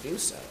 she can do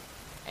so.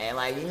 And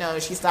like, you know,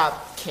 she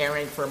stopped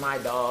caring for my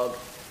dog.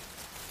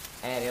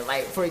 And it,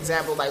 like, for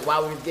example, like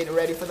while we were getting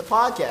ready for the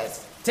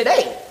podcast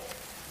today,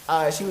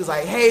 she was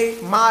like, "Hey,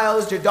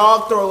 Miles, your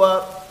dog throw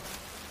up."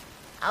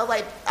 I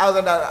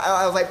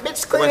was like,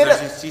 "Bitch, clean it up."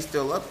 She's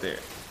still up there.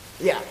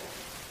 Yeah.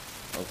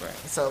 Okay.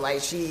 So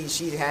like she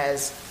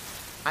has,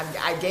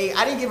 I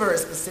didn't give her a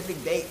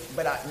specific date,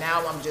 but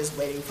now I'm just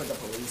waiting for the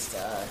police to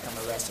come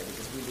arrest her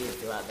because we did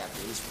fill out that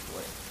police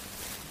report.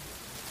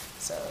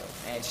 So,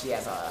 and she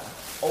has a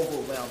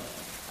overwhelming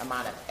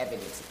amount of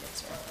evidence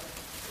against her.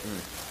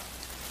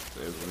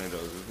 So it's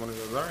one of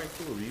those. All right,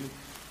 cool.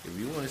 If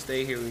you want to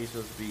stay here when you're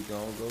supposed to be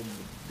gone, go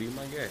be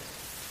my guest.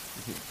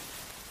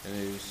 And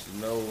there's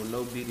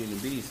no beating the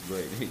beast,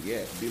 but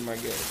yeah, be my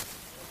guest.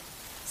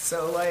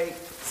 So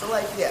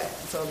yeah.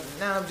 So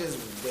now I'm just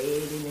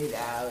waiting it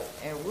out,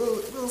 and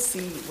we'll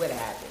see what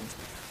happens.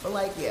 But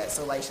like, yeah.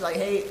 So like, she's like,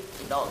 "Hey,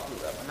 the dog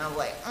threw up," and I'm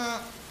like,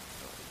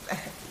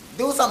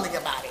 "Do something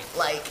about it."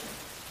 Like,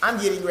 I'm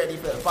getting ready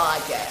for the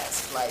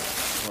podcast. Like,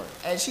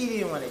 and she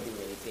didn't want to do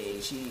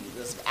anything. She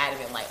was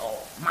adamant, like, "Oh,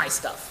 my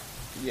stuff."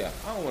 Yeah,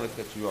 I don't want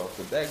to cut you off,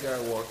 but that guy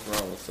walks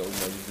around with so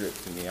much drip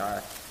to me.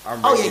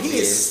 I'm Oh ready yeah, to he be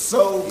is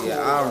so cool.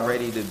 Yeah, I'm bro.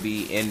 ready to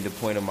be in the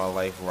point of my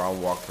life where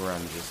I'm walking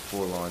around in just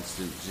full-on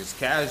suit, just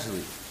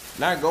casually.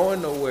 Not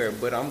going nowhere,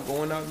 but I'm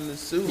going out in the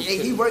suit.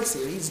 Yeah, he works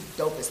here. He's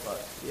dope as fuck.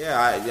 Yeah,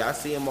 I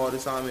see him all the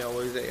time. He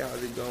always say,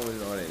 "How's it going?"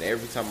 And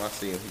every time I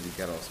see him, he just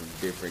got on some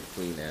different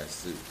clean-ass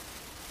suit.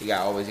 He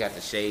always got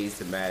the shades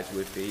to match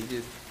with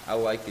it. I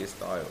like his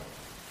style.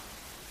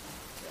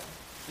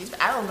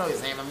 I don't know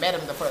his name. I met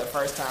him for the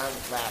first time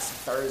last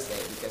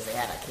Thursday because they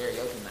had a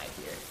karaoke night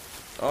here.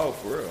 Oh,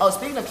 for real? Oh,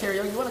 speaking of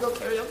karaoke, you want to go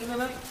karaoke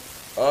tonight?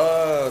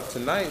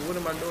 Tonight, what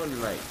am I doing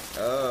tonight?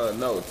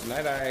 No,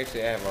 tonight I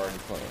actually have already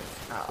plans.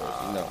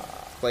 Because, you know,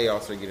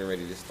 playoffs are getting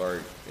ready to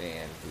start,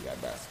 and we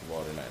got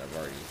basketball tonight.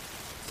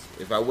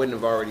 If I wouldn't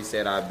have already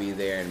said I'd be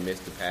there and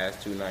missed the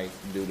past 2 nights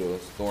due to a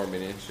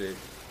storming and shit,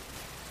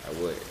 I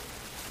would.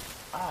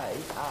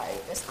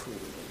 Alright, that's cool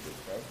with me, big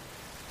bro.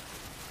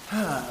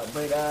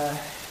 But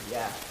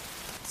yeah.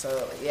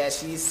 So yeah,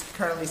 she's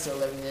currently still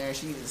living there.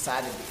 She's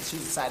decided to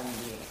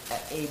be an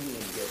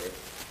alien giver,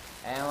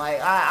 and like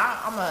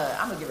I'm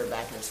gonna give her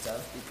back her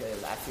stuff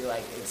because I feel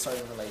like in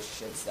certain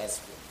relationships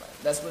that's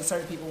what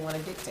certain people want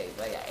to dictate.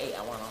 Like, hey,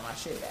 I want all my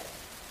shit back.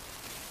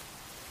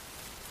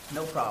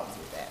 No problems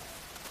with that.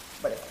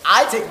 But if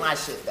I take my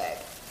shit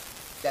back,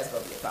 that's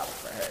gonna be a problem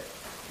for her.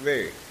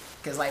 Very.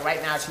 Cause like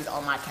right now she's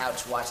on my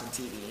couch watching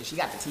TV and she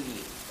got the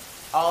TV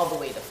all the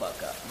way the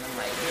fuck up. And I'm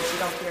like, dude, she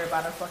don't care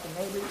about her fucking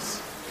neighbors.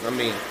 I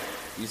mean,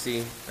 you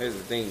see, here's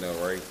the thing though,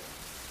 right?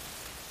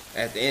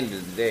 At the end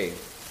of the day,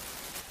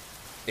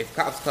 if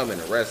cops come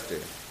and arrest her,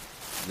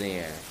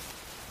 then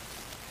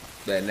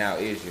that now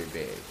is your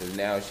bed. Because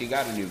now she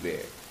got a new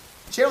bed.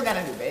 She don't got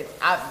a new bed.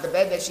 The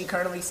bed that she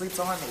currently sleeps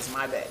on is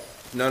my bed.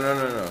 No.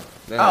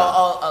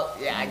 Oh,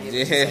 yeah, I get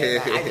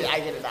it. I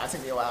get it now. It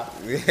took me a while.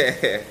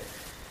 Yeah.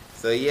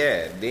 So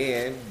yeah,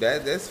 then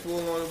that's full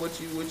on what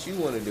you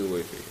want to do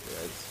with it.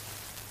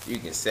 You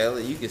can sell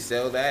it. You can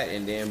sell that,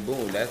 and then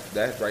boom,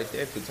 that's right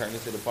there could turn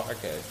into the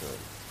podcast. So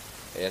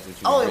that's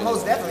what you. Oh, really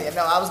most definitely. Do.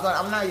 No,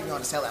 I'm not even going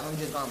to sell it. I'm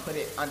just going to put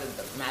it under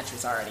the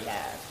mattress I already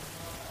have.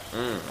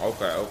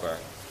 Okay.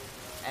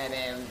 And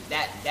then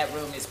that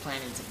room is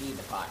planning to be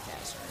the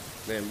podcast room.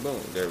 Then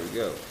boom, there we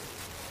go.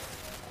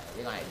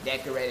 We're going to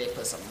decorate it,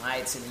 put some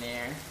lights in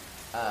there,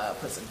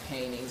 put some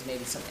paintings,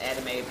 maybe some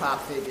animated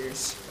pop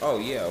figures. Oh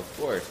yeah, of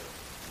course.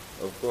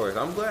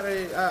 I'm glad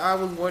I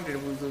was wondering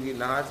if we was gonna get in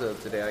the hot tub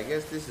today. I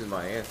guess this is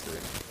my answer.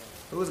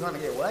 Who was going to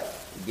get what?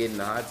 Get in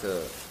the hot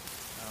tub.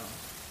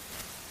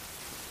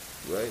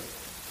 Right?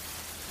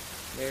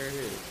 There it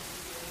is.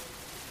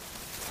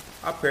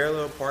 Our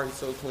parallel park is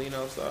so clean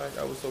outside.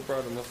 I was so proud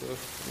of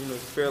myself. You know,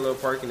 parallel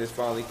parking has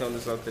finally come to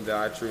something that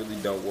I truly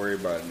don't worry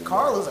about anymore.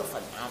 Carl is a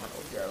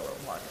phenomenal parallel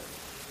parker.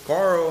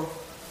 Carl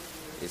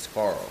is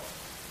Carl.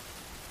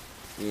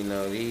 You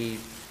know, you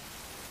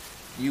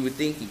would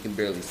think he can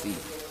barely see.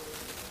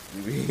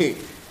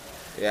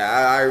 Yeah,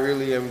 I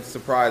really am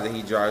surprised that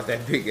he drives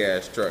that big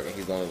ass truck and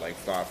he's only like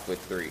 5'3",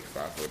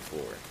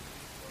 5'4".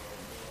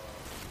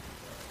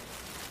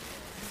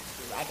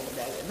 I can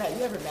imagine. Man,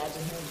 you ever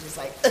imagine him just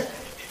like,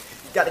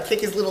 got to kick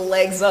his little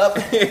legs up?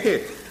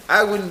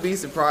 I wouldn't be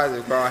surprised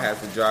if Carl has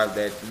to drive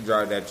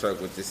that truck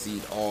with the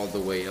seat all the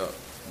way up.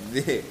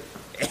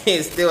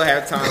 And still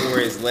have time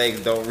where his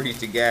legs don't reach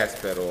the gas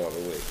pedal all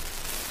the way.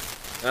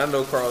 And I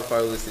know Carl's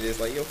probably listening to this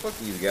like, yo, fuck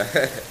these guys.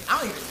 I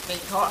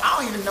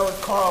don't even know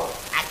if Carl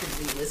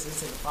actively listens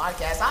to the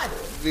podcast either.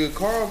 Dude,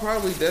 Carl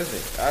probably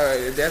doesn't.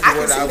 That's I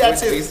what can see I that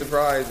wouldn't too. be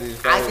surprised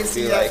if I can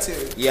see that like,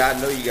 too. yeah,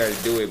 I know you gotta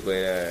do it, but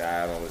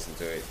I don't listen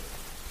to it.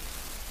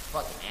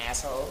 Fucking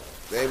asshole.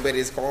 But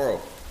it's Carl.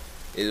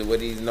 It's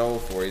what he's known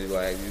for. He's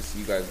like,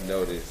 you guys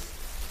know this.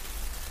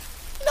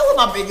 You know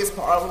what my biggest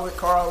problem with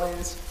Carl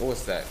is?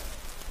 What's that?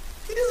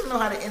 He doesn't know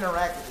how to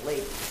interact with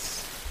ladies.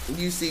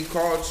 You see,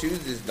 Carl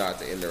chooses not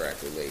to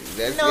interact with ladies.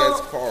 That's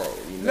Carl.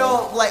 You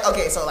know? No, like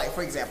okay, so like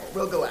for example,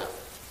 we'll go out,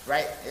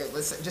 right?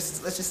 Let's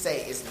just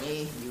say it's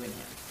me, you, and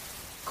him.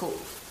 Cool,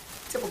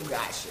 typical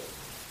guy shit.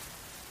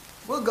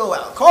 We'll go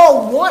out.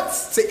 Carl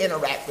wants to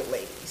interact with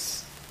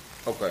ladies.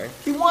 Okay.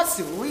 He wants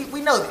to.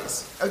 We know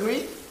this.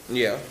 Agree?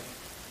 Yeah.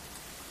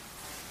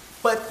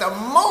 But the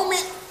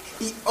moment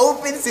he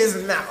opens his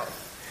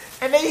mouth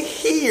and they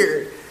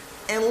hear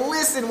and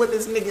listen what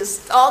this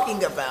nigga's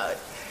talking about,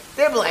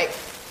 they're like,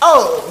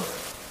 oh,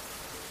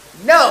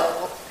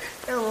 no.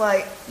 And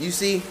like, you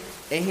see,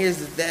 and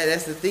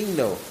that's the thing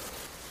though.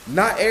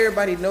 Not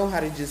everybody know how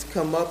to just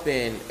come up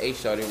and, hey,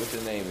 shawty, what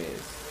your name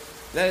is?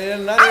 I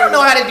don't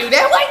know how to do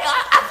that. Like,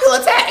 I feel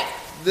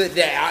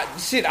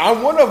attacked. Shit,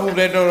 I'm one of them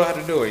that don't know how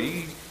to do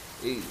it.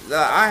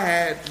 I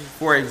had,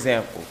 for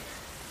example,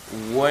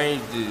 one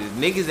the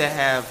niggas that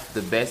have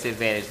the best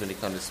advantage when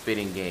it comes to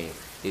spitting game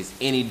is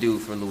any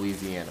dude from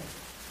Louisiana.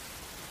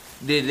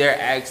 Their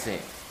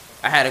accent.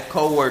 I had a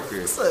coworker.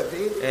 What's up,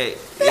 dude? Hey,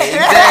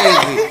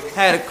 exactly.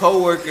 Had a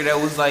coworker that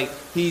was like,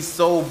 he's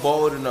so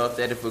bold enough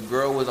that if a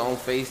girl was on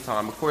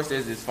FaceTime, of course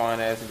there's this fine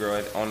ass girl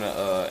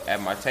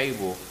at my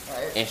table,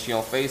 right, and she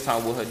on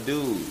FaceTime with her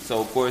dude.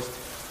 So of course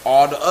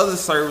all the other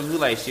servers we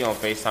like, she on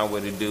FaceTime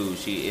with a dude.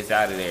 It's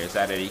out of there. It's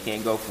out of there. You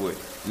can't go for it.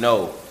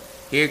 No.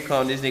 Here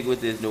come this nigga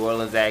with this New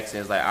Orleans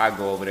accent. It's like, I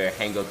go over there,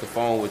 hang up the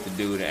phone with the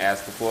dude and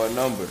ask him for a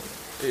number.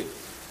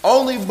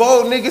 Only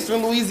bold niggas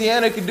from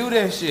Louisiana can do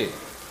that shit.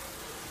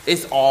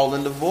 It's all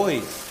in the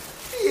voice.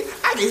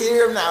 I can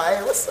hear him now.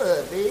 Hey, what's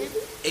up, baby?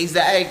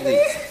 Exactly.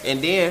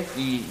 And then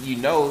you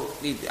know,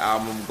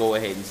 I'm gonna go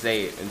ahead and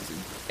say it.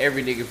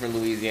 Every nigga from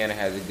Louisiana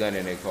has a gun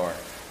in their car.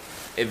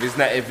 If it's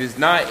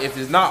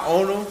not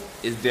on them,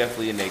 it's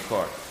definitely in their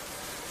car.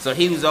 So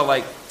he was all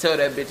like, tell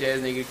that bitch ass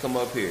nigga come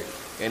up here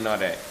and all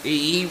that.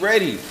 He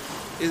ready.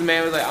 This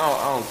man was like,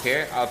 I don't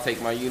care. I'll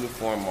take my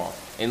uniform off.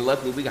 And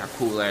luckily we got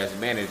cool ass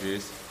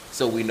managers,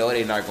 so we know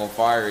they're not gonna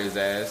fire his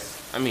ass.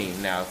 I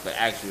mean, now if the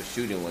actual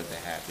shooting was to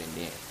happen,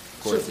 then of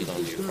course he's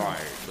gonna get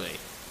fired. But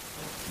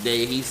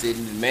the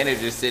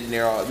manager's sitting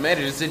there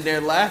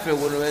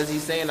laughing with him as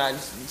he's saying, I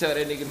just tell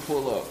that nigga to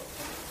pull up.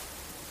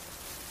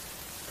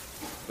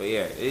 But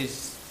yeah,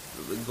 it's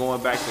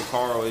going back to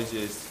Carl. It's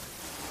just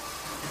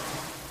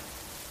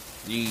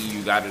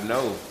you gotta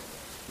know.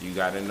 You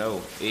gotta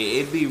know.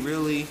 It'd be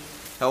really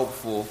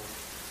helpful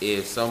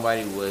if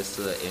somebody was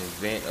to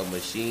invent a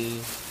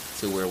machine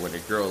to where when a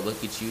girl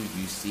look at you,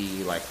 you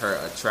see like her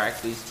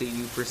attractiveness to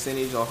you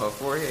percentage on her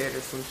forehead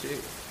or some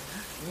shit.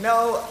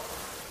 No,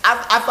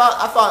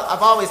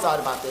 I've always thought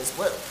about this.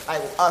 What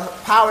like a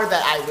power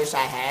that I wish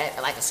I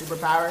had, like a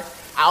superpower.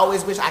 I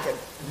always wish I could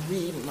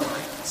read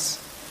minds.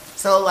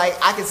 So like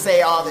I could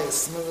say all this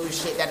smooth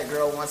shit that a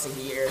girl wants to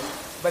hear.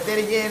 But then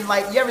again,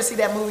 like, you ever see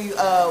that movie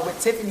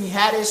with Tiffany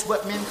Haddish,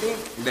 What Men Think?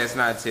 That's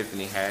not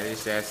Tiffany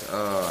Haddish. That's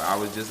I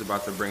was just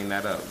about to bring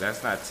that up.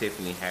 That's not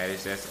Tiffany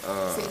Haddish. That's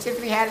See,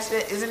 Tiffany Haddish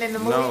isn't in the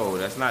movie? No,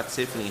 that's not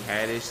Tiffany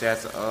Haddish.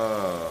 That's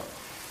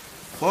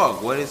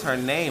fuck, what is her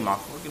name? I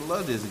fucking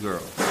love this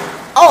girl.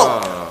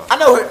 Oh, I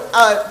know her.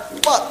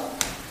 Fuck.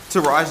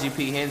 Taraji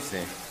P.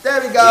 Henson. There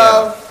we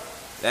go. Yeah,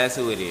 that's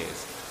who it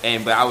is.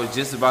 But I was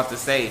just about to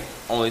say,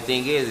 only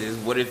thing is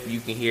what if you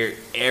can hear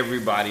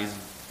everybody's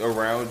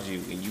around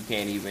you and you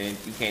can't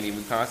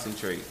even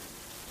concentrate?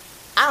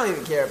 I don't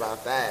even care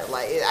about that.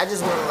 Like, I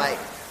just want to like,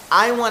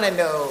 I want to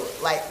know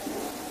like,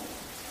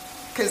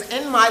 cause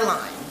in my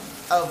line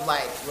of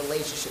like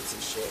relationships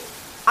and shit,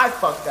 I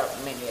fucked up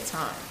many a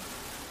time,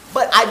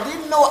 but I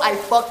didn't know I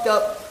fucked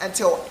up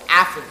until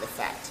after the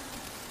fact.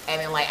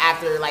 And then like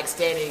after like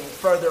standing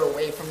further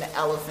away from the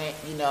elephant,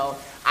 you know,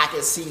 I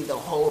could see the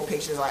whole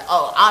picture. It's like,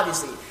 oh,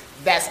 obviously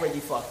that's where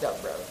you fucked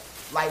up, bro.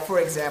 Like for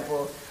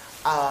example,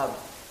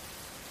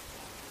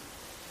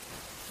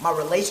 my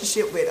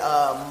relationship with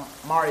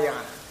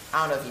Mariana.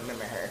 I don't know if you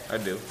remember her. I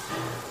do.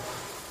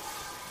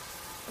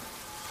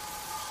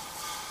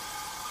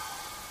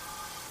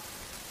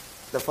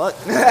 The fuck?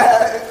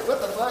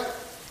 What the fuck?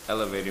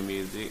 Elevator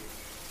music.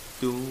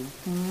 I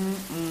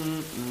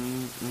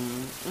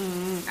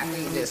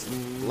mean, just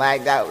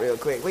lagged out real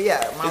quick. But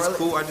yeah, it's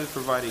cool. I just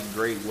provided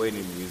great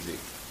waiting music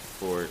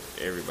for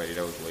everybody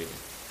that was waiting.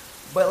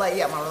 But like,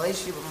 yeah, my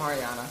relationship with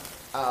Mariana.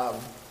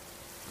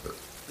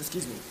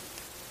 Excuse me.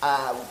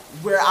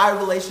 Where our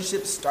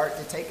relationships start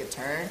to take a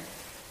turn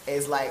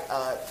is like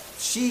I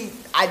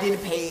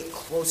didn't pay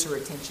closer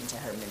attention to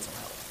her mental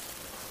health.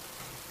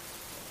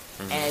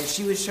 Mm-hmm. And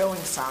she was showing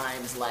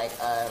signs like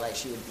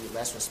she would be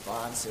less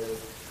responsive,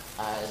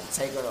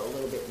 take her a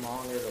little bit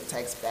longer to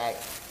text back,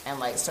 and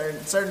like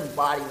certain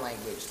body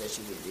language that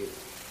she would do.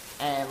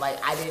 And like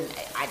I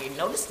didn't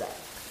notice that.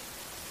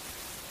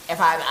 If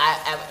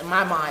in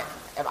my mind,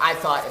 if I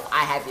thought if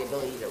I had the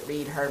ability to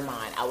read her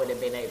mind, I would have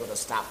been able to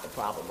stop the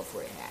problem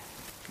before it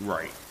happened.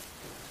 Right.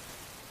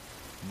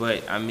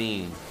 But I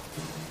mean,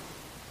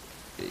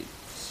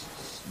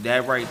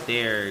 that right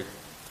there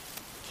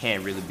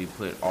can't really be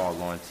put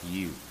all onto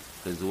you,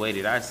 because the way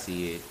that I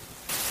see it,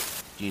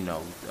 you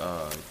know,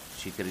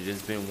 she could have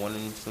just been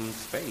wanting some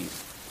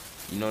space.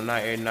 You know,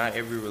 not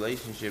every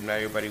relationship, not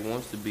everybody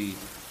wants to be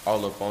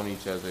all up on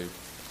each other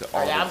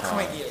all the I'm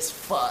time. clingy as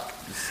fuck.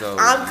 So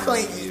I'm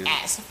clingy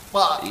as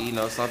fuck. You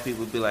know, some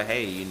people be like,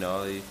 hey, you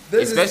know,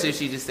 This especially if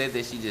she just said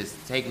that she just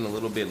taking a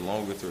little bit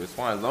longer to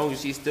respond. As long as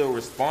she's still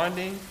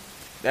responding,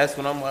 that's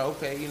when I'm like,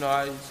 okay, you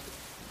know,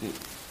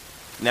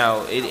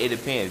 now it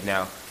depends.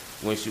 Now,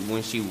 when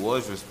she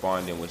was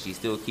responding, was she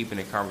still keeping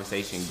the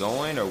conversation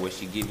going, or was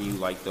she giving you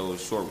like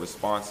those short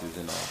responses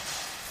and all?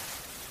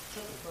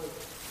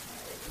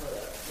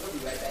 We'll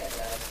be right back,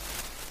 guys.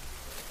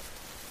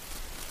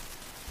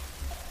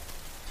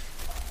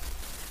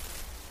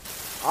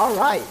 All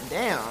right,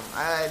 damn,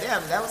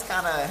 that was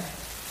kind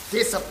of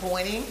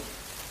disappointing.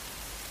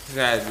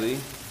 Sadly,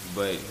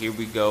 but here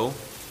we go.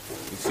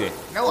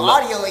 No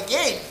audio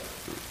again.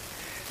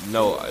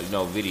 No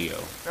video.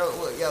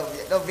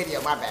 No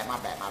video. My bad.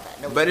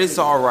 No But it's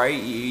video. all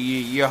right.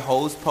 Your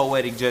host,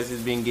 Poetic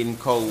Justice, been getting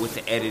cold with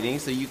the editing,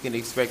 so you can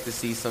expect to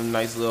see some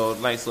nice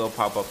little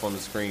pop up on the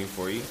screen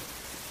for you.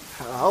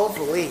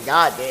 Hopefully,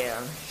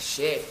 goddamn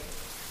shit.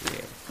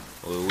 Yeah.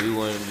 Well,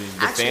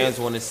 the fans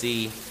want to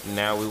see.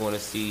 Now we want to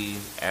see,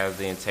 as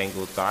the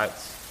Entangled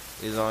Thoughts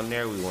is on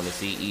there, we want to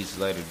see each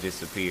letter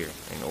disappear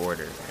in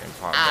order and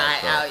pop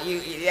back up.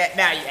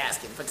 Now you're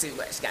asking for too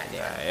much,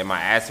 goddamn. Am I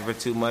asking for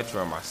too much,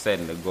 or am I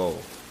setting a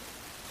goal?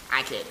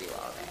 I can't do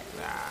all that.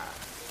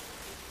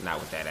 Nah, not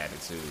with that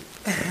attitude.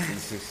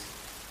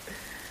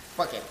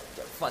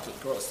 Fucking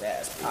gross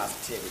ass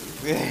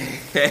positivity.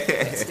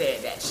 Can't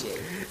stand that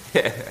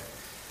shit.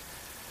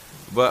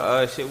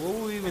 But shit, what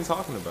were we even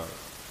talking about?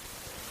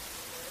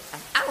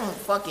 I don't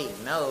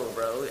fucking know,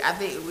 bro. I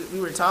think we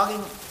were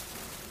talking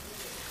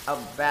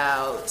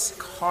about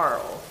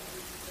Carl.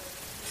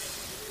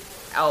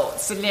 Oh,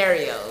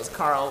 scenarios.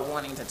 Carl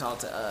wanting to talk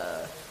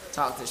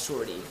to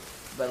Shorty,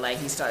 but like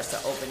he starts to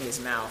open his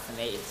mouth and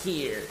they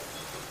hear.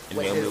 And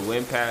then we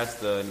went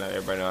past the not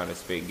everybody know how to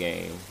spit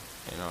game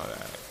and all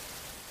that.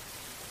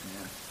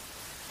 Yeah.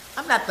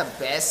 I'm not the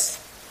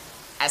best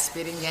at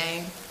spitting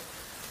game.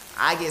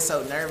 I get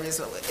so nervous.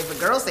 If a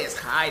girl says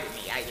hi to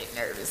me, I get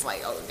nervous.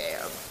 Like, oh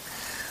damn.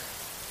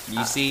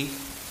 You see,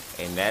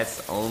 and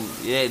that's on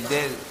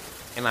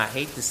and I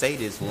hate to say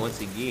this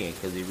once again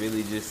because it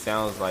really just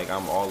sounds like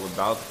I'm all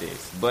about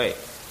this, but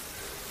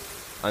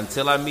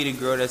until I meet a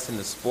girl that's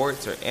into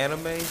sports or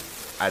anime,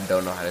 I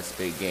don't know how to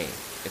spit game.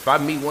 If I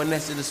meet one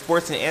that's into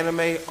sports and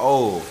anime,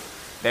 oh,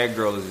 that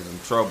girl is in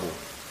trouble.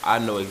 I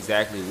know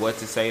exactly what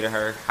to say to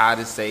her, how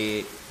to say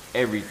it,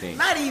 everything.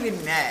 Not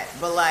even that,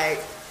 but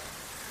like,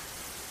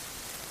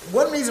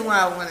 one reason why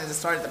I wanted to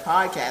start the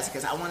podcast is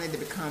because I wanted to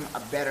become a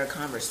better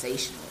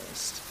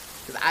conversationalist.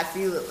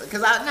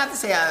 Because not to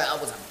say I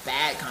was a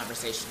bad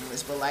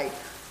conversationalist, but like,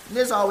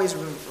 there's always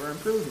room for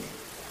improvement.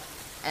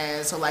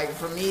 And so like,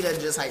 for me to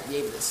just like be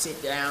able to sit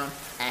down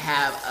and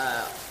have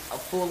a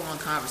full-on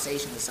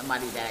conversation with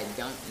somebody that I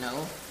don't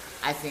know,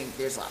 I think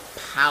there's a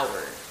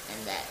power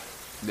in that.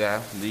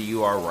 Yeah,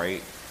 you are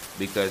right.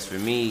 Because for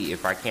me,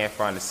 if I can't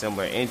find a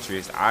similar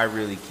interest, I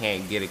really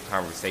can't get a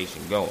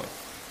conversation going.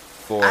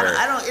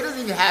 I don't. It doesn't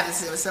even have a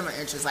similar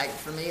interest. Like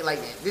for me, like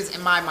this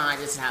in my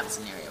mind, this is how the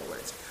scenario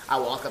works. I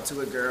walk up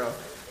to a girl,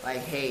 like,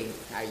 "Hey,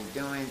 how you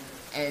doing?"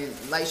 And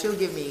like she'll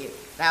give me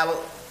now.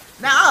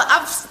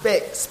 I've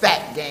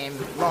spat game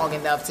long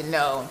enough to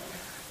know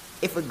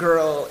if a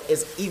girl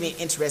is even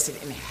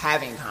interested in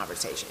having a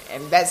conversation,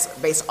 and that's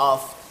based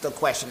off the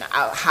question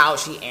how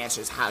she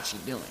answers, how she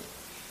doing.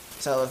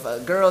 So if a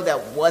girl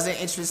that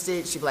wasn't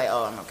interested, she'd be like,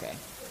 "Oh, I'm okay."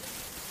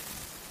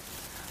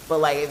 But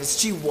like if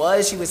she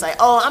was like,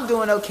 "Oh, I'm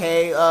doing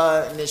okay,"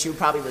 and then she would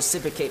probably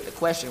reciprocate the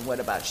question, "What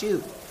about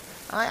you?"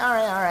 I'm like, all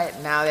right.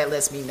 Now that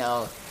lets me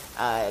know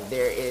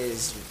there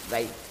is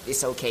like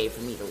it's okay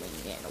for me to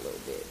lean in a little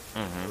bit.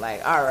 Mm-hmm.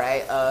 Like, all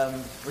right,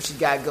 what you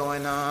got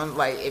going on?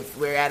 Like if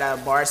we're at a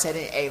bar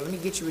setting, hey, let me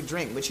get you a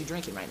drink. What you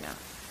drinking right now?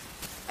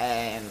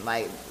 And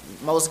like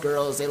most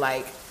girls, they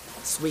like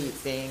sweet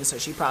things, so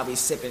she probably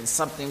sipping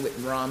something with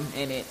rum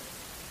in it.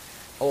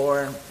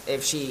 Or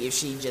if she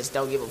just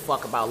don't give a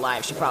fuck about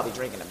life, she probably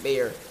drinking a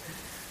beer.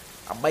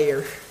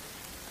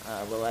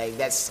 But like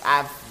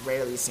I've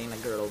rarely seen a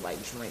girl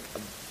like drink a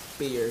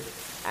beer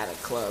at a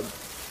club.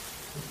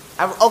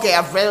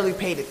 I've rarely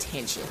paid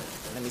attention.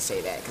 Let me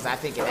say that because I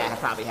think that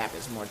probably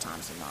happens more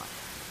times than not.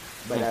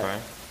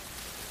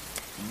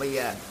 But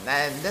yeah,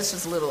 that's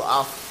just a little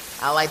off.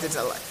 I like to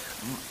tell.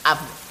 I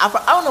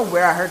don't know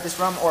where I heard this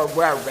from or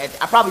where I read.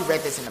 I probably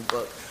read this in a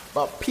book.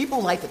 But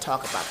people like to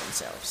talk about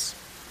themselves.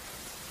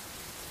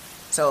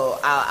 So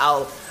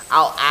I'll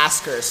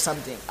ask her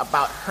something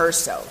about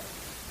herself,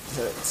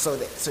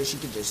 so she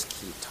can just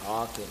keep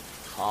talking.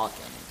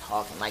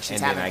 Like she's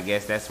having. And then I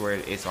guess that's where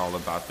it's all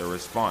about the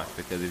response.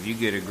 Because if you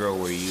get a girl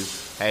where you,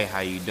 hey, how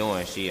you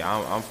doing?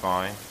 I'm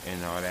fine,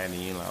 and all that, and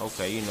you're like,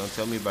 okay,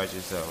 tell me about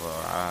yourself.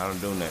 I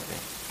don't do nothing.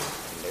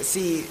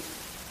 See,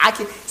 I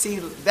can see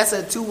that's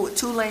a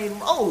two lane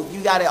road.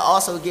 You gotta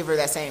also give her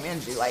that same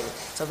energy. Like,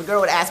 so if a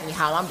girl would ask me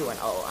how I'm doing,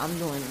 I'm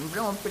doing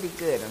pretty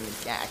good.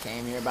 I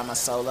came here by my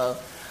solo.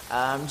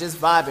 I'm just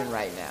vibing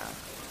right now.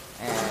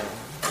 And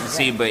You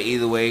see, but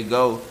either way it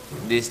go,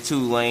 this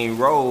 2-lane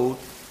road,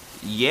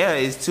 yeah,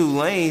 it's 2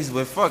 lanes,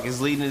 but fuck, it's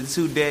leading to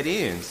 2 dead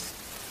ends.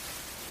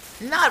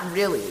 not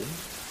really.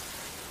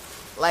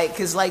 Like,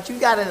 cause like you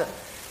gotta.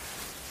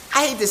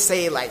 I hate to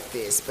say it like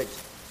this, but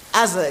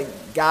as a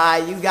guy,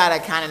 you gotta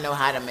kind of know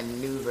how to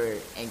maneuver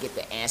and get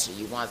the answer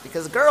you want.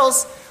 Because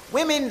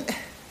women,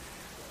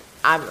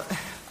 I'm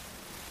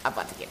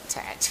about to get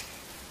attacked.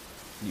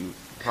 You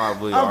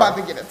probably I'm are. about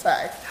to get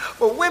attacked.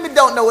 But women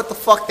don't know what the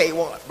fuck they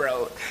want,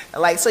 bro.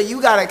 Like, so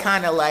you gotta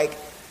kind of like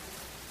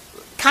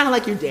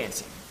you're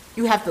dancing.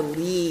 You have to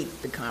lead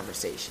the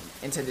conversation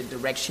into the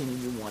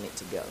direction you want it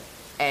to go.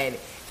 And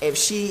if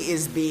she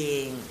is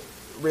being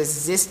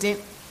resistant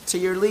to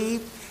your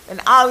lead,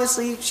 then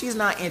obviously she's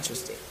not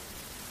interested.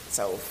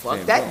 So fuck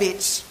Damn, that bro.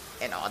 bitch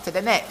and on to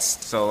the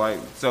next. So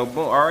boom,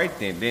 all right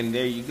then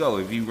there you go.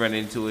 If you run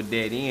into a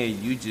dead end,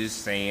 you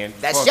just saying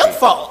That's fuck your it.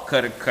 fault.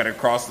 Cut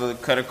across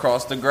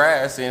the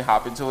grass and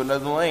hop into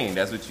another lane.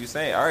 That's what you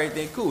saying. All right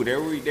then, cool.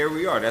 There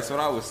we are. That's what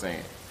I was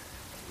saying.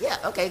 Yeah,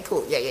 okay,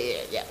 cool.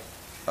 Yeah.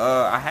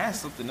 I had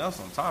something else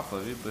on top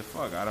of it, but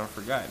fuck, I done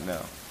forgot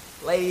now.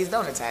 Ladies,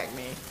 don't attack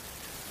me.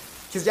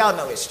 Because y'all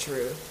know it's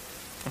true.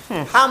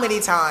 How many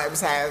times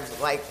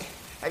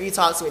have you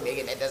talked to a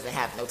nigga that doesn't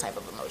have no type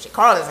of emotion?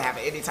 Carl doesn't have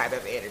any type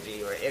of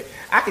energy.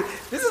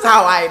 This is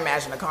how I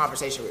imagine a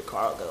conversation with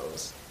Carl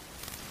goes.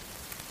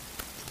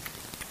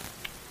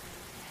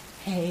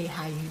 Hey,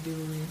 how you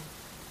doing?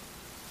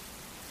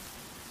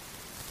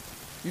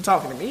 You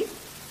talking to me?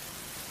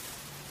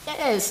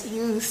 Yes,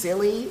 you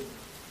silly.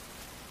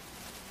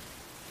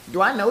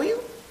 Do I know you?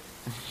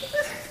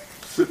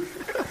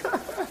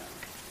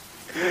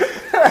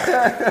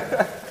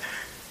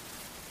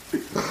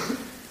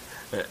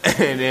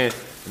 And then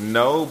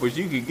no, but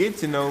you could get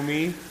to know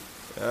me.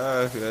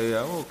 I'm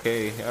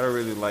okay. I don't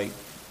really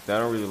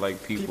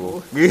like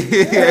people.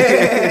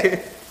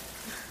 That's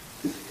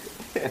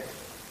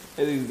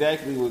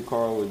exactly what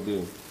Carl would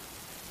do.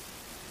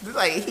 It's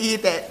like he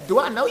hit that. Do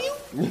I know you?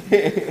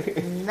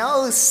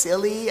 No,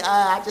 silly.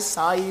 I just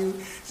saw you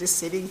just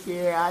sitting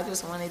here. I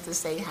just wanted to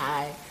say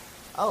hi.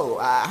 Oh,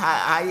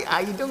 how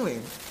you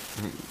doing?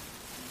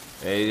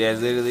 Hey, that's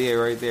literally it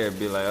right there.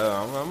 Be like,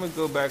 I'm gonna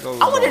go back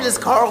over. I wonder does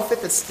Carl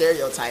fit the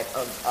stereotype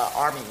of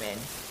army men?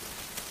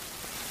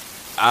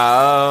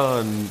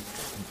 I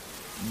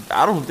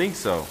don't think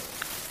so.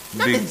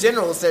 Not the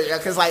general stereotype,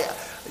 because like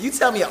you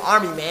tell me an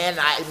army man,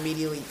 I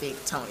immediately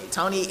think Tony.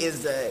 Tony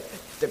is the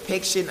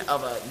depiction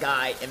of a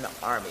guy in the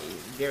army,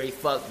 very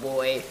fuck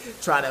boy,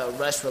 trying to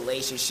rush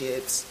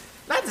relationships.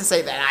 Not to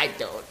say that I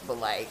don't, but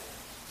like,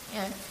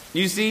 yeah.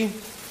 You see,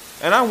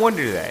 and I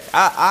wonder that.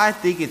 I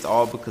think it's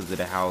all because of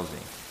the housing.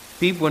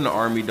 People in the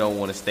army don't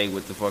want to stay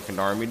with the fucking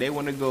army. They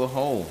want to go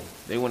home.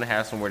 They want to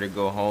have somewhere to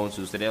go home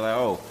to. So they're like,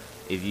 oh,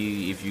 if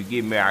you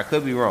get married, I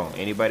could be wrong.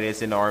 Anybody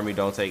that's in the army,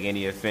 don't take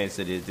any offense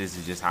to this. This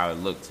is just how it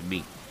looked to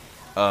me.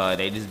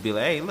 They just be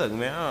like, hey, look,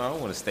 man, I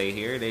don't want to stay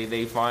here.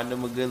 They find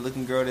them a good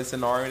looking girl that's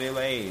in the army. They're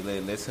like, hey,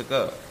 let's hook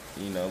up.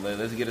 You know,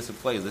 let's get us a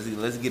place.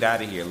 Let's get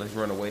out of here. Let's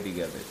run away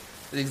together.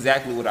 That's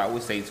exactly what I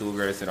would say to a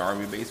girl that's in the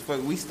army base.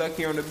 Fuck, we stuck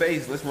here on the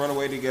base. Let's run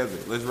away together.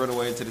 Let's run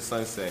away into the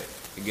sunset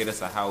and get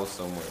us a house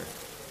somewhere.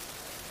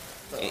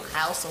 Little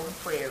house on the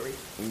prairie.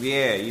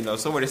 Yeah, you know,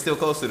 somewhere that's still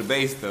close to the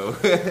base though.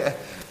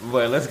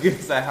 But let's get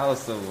us a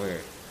house somewhere.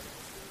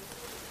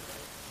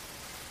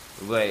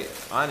 But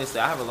honestly,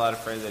 I have a lot of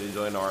friends that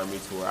join the army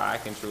to where I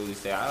can truly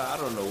say, I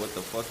don't know what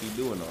the fuck you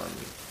do in the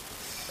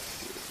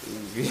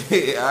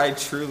army. I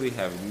truly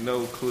have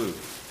no clue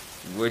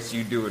what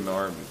you do in the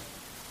army.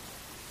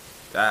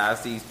 I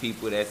see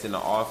people that's in the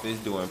office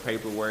doing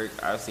paperwork.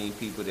 I've seen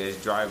people that's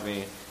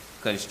driving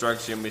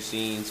construction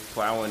machines,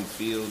 plowing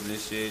fields and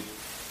shit.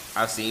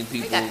 I've seen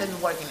people. They got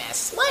them working as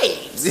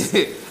slaves.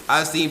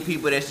 I've seen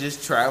people that's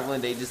just traveling.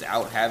 They just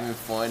out having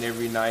fun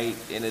every night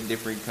in a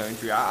different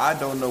country. I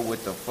don't know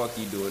what the fuck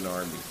you do in the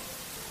army.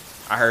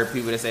 I heard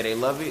people that say they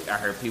love it. I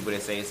heard people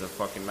that say it's a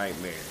fucking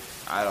nightmare.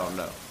 I don't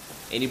know.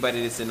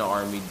 Anybody that's in the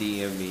army,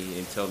 DM me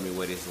and tell me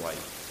what it's like.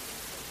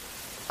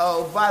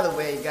 Oh, by the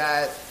way,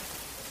 guys.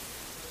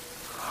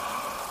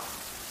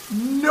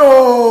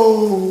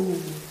 No!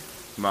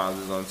 Miles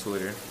is on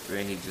Twitter.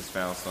 Then he just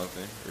found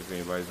something. If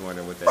anybody's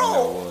wondering what that Bro.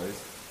 note was.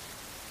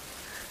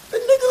 The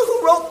nigga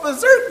who wrote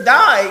Berserk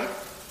died.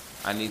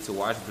 I need to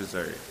watch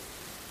Berserk.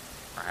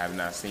 I have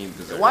not seen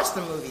Berserk. Watch the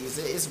movies.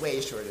 It's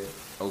way shorter.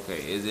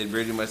 Okay, is it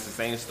pretty much the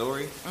same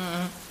story?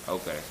 Mm-hmm.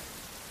 Okay.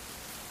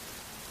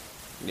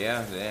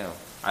 Yeah, damn.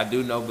 I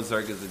do know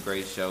Berserk is a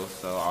great show,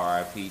 so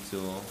R.I.P. to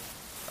him.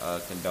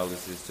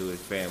 Condolences to his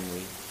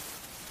family.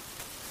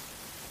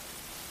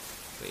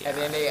 But yeah, And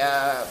then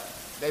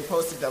they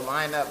posted the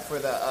lineup for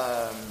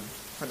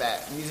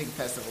that music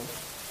festival.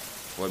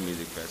 what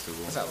music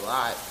festival? It's a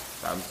lot.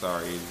 I'm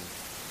sorry.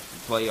 The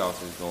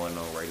playoffs is going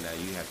on right now.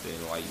 You have to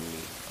enlighten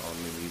me on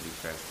the music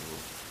festival.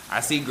 I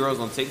see girls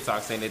on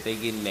TikTok saying that they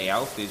getting their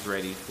outfits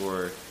ready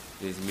for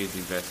this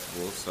music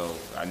festival, so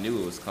I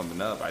knew it was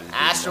coming up. I just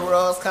didn't know.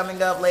 Astroworld's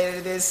coming up later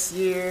this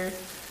year.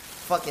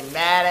 Fucking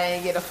mad I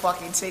ain't get a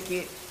fucking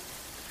ticket.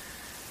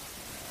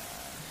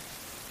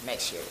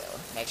 Next year though.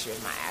 Next year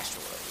is my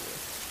Astroworld year.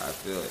 I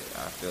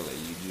feel it.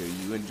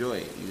 You enjoy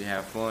it. You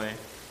have fun.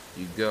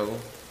 You go.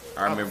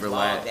 I remember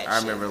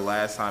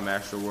last time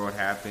Astroworld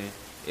happened.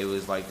 It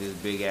was like this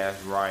big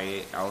ass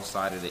riot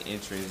outside of the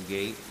entrance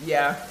gate.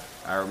 Yeah.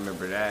 I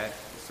remember that.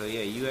 So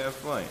yeah, you have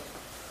fun.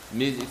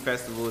 Music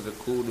festivals are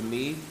cool to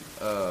me.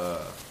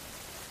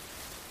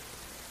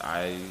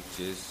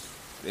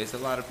 It's a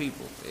lot of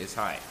people. It's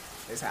hot.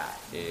 It's hot.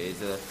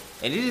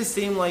 And it just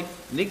seemed like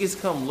niggas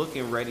come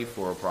looking ready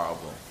for a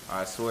problem.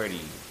 I swear to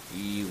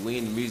you. We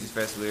in the music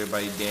festival,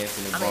 everybody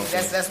dancing and bumping.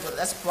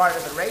 That's part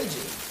of the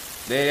raging.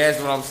 That's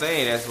what I'm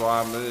saying. That's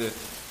why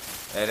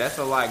that's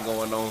a lot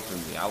going on for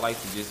me. I like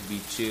to just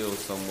be chill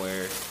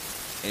somewhere,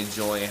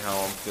 enjoying how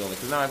I'm feeling.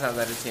 Because 9 times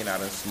out of 10, I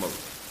done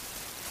smoked.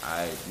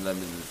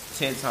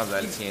 10 times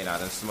out of 10, I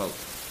done smoked.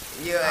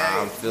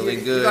 Yeah, I'm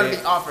feeling good. You're gonna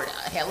be offered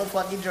hella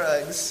fucking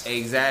drugs.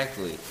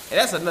 Exactly, and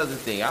that's another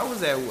thing. I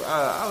was at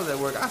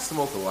work. I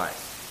smoke a lot,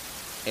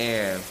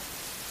 and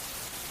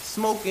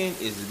smoking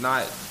is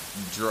not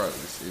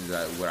drugs. Is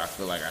what I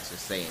feel like I should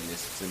say in this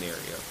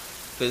scenario.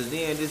 Because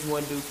then this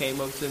one dude came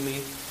up to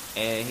me,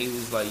 and he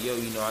was like, "Yo,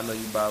 I know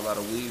you buy a lot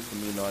of weed from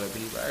me and all that, but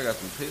he's like, I got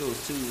some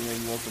pills too.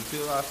 You want some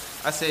pills?"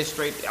 I said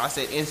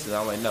instantly,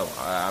 I'm like, "No,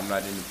 I'm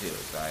not into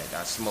pills.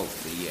 I smoke,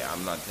 but yeah,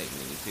 I'm not taking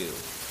any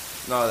pills."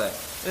 And all that.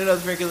 And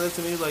another drinker looked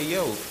at me like,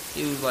 "Yo,"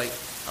 he was like,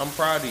 "I'm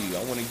proud of you.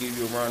 I want to give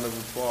you a round of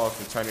applause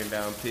for turning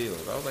down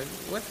pills." I was like,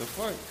 "What the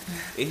fuck?"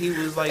 And he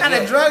was like, "What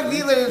kind of drug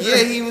dealer is yeah,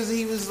 this?"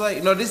 he was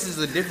like, "No, this is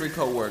a different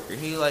coworker."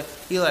 He like,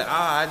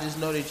 I just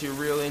know that you're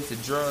real into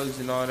drugs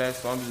and all that,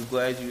 so I'm just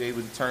glad you're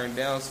able to turn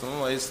down. So I'm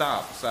like,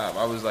 stop.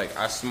 I was like,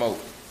 I smoke.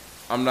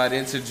 I'm not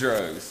into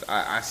drugs.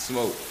 I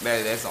smoke.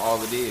 That's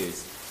all it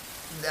is.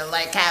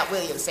 Like Cat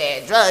Williams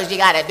said, drugs, you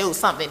gotta do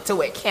something to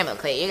it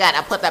chemically. You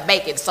gotta put the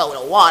baking soda,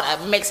 water,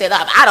 mix it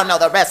up. I don't know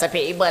the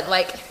recipe, but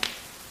like...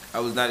 I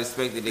was not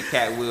expecting the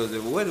Cat Williams.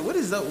 What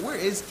is up? Where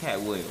is Cat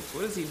Williams?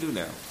 What does he do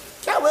now?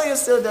 Cat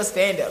Williams still does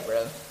stand-up,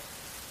 bro.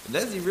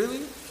 Does he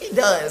really? He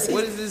does.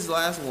 What is his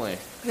last one?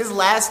 His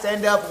last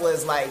stand-up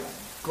was like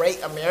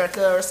Great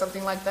America or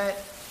something like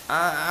that.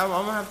 I'm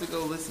gonna have to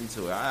go listen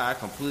to it. I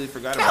completely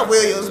forgot Cat about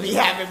Williams be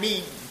having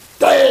me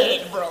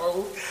dead,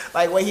 bro.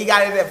 Like when he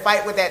got in that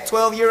fight with that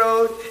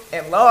 12-year-old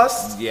and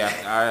lost. Yeah,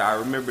 I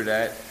remember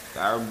that.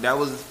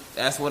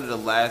 That's one of the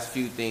last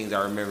few things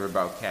I remember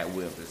about Cat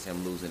Williams is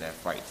him losing that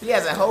fight. He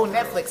has a whole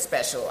Netflix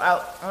special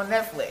out on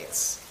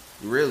Netflix.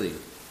 Really?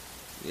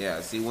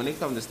 Yeah. See, when it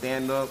comes to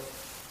stand up,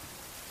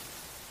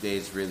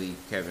 it's really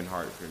Kevin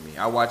Hart for me.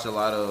 I watch a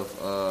lot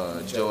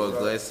of Joe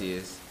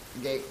Iglesias.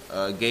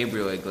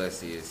 Gabriel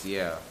Iglesias.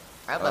 Yeah.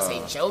 I was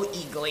about to say Joe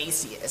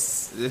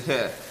Iglesias.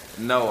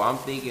 No, I'm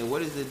thinking,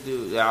 what is the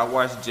dude? I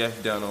watched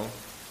Jeff Dunham.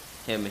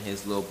 Him and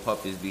his little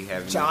puppies be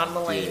having John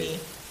Mulaney.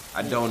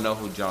 I don't know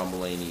who John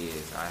Mulaney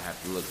is. I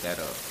have to look that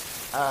up.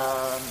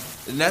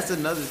 And that's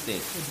another thing.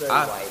 He's very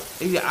white.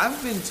 Yeah, I've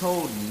been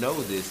told no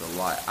this a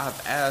lot. I've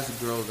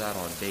asked girls out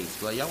on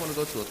dates. Like, y'all want to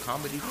go to a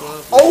comedy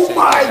club? Oh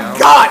my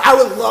God! I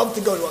would love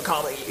to go to a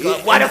comedy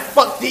club. Why the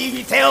fuck didn't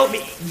you tell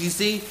me? You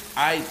see,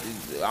 I'm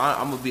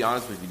gonna be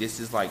honest with you.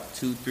 This is like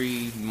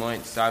 2-3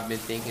 months I've been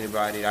thinking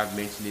about it. I've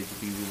mentioned it to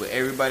people, but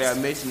everybody I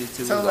mentioned it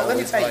to so is let me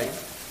always tell like, you,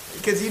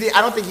 because I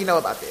don't think you know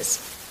about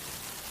this.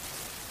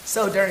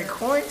 So during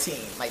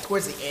quarantine, like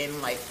towards the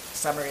end, like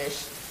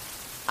summer-ish,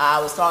 I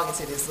was talking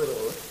to this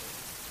little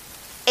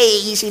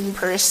Asian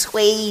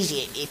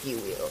persuasion, if you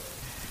will.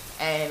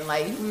 And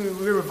like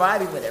we were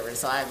vibing with her,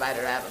 so I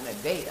invited her out on a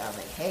date. I was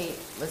like, "Hey,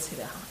 let's hit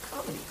a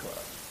comedy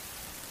club."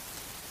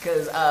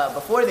 Because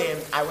before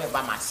then, I went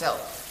by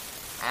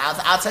myself.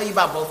 And I'll tell you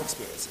about both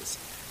experiences.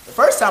 The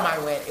first time I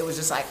went, it was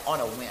just like on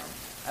a whim.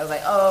 I was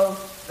like, "Oh,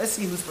 let's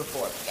see who's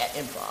performing at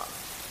Improv."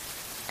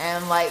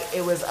 And like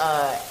it was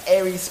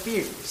Ari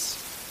Spears.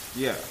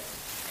 yeah,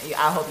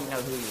 I hope you know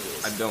who he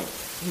is. I don't.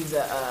 He's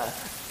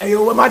hey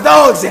yo, where my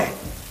dogs at?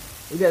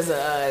 He does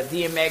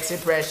DMX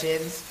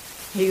impressions.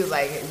 He was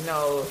like, I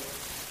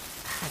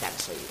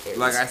gotta show you.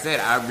 Like I said,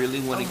 I really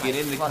want to get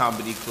into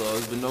comedy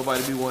clubs, but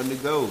nobody be wanting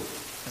to go.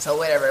 So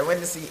whatever, I went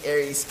to see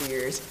Ari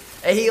Spears,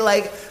 and he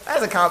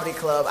as a comedy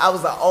club, I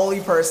was the only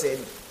person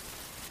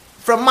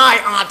from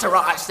my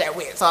entourage that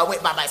went. So I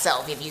went by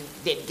myself. If you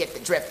didn't get the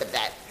drift of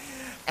that,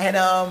 and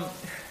it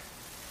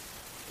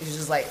was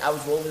just like I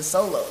was rolling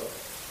solo,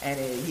 and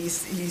he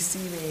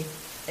see me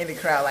in the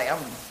crowd like I'm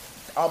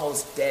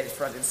almost dead in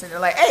front of the center,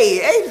 like,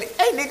 hey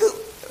nigga,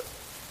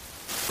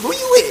 who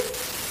you with?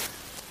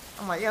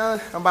 I'm like, yeah,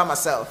 I'm by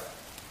myself.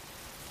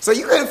 So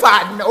you couldn't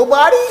find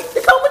nobody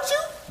to come with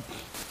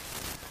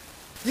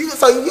you?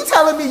 So you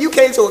telling me you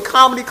came to a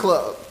comedy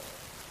club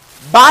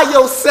by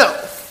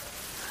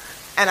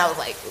yourself? And I was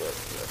like, look.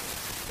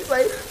 He's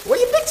like, where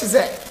your bitches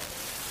at?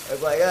 I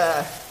was like,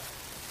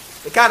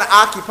 they're kind of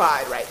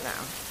occupied right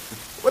now.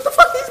 what the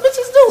fuck these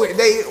bitches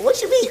doing?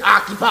 What you mean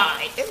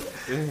occupied?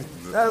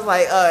 I was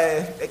like,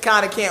 they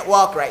kind of can't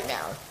walk right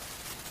now.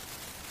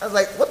 I was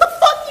like, what the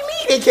fuck you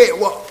mean they can't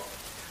walk?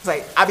 It's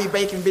like, I be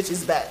breaking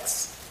bitches'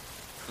 backs.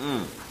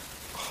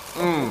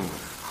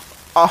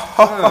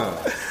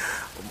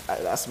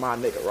 That's my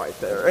nigga right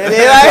there. And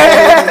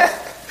then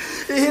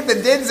he hit the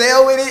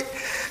Denzel with it.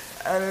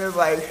 And it was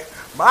like,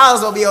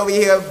 Miles will be over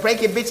here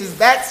breaking bitches'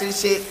 backs and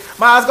shit.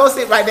 Miles, go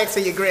sit right next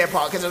to your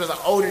grandpa, because there was an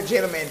older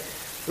gentleman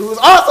who was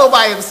also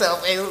by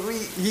himself, and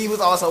he was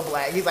also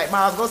black. He's like,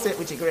 Miles, go sit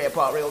with your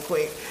grandpa real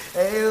quick.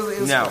 And it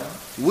was now,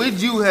 fun.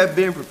 would you have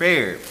been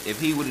prepared if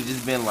he would have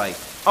just been like,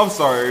 I'm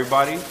sorry,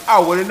 everybody, I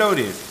wouldn't know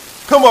this.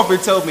 Come up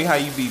and tell me how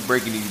you be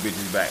breaking these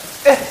bitches'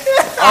 backs.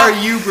 Are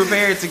you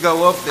prepared to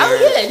go up there? Oh,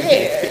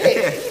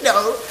 yeah. You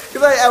know,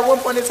 because like, at one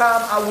point in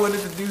time, I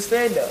wanted to do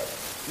stand-up.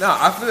 No,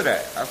 I feel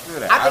that. I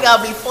think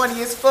I'll be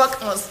funny as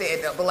fuck on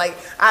stand-up, but like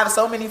I have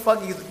so many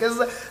fucking, because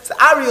so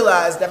I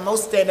realize that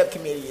most stand-up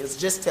comedians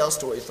just tell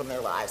stories from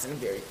their lives in a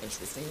very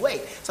interesting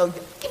way. So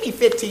give me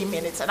 15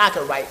 minutes and I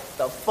could write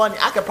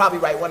I could probably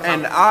write one of my.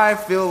 And I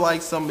feel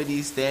like some of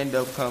these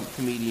stand-up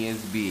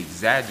comedians be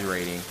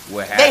exaggerating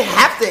what happened. They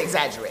have to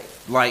exaggerate.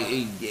 Like,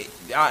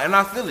 and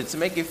I feel it to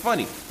make it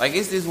funny. Like,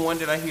 it's this one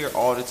that I hear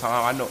all the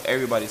time. I know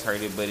everybody's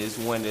heard it, but it's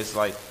one that's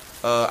like,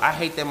 I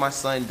hate that my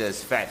son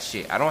does fat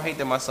shit. I don't hate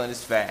that my son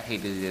is fat. I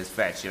hate that he does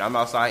fat shit. I'm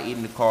outside eating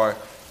in the car,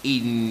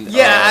 eating.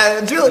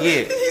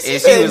 Juicy.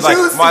 And she was like,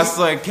 my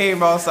son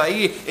came outside.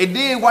 Yeah. And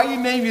then why you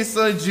name your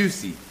son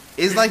Juicy?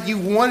 It's like you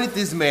wanted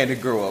this man to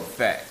grow up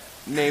fat.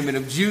 Naming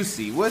him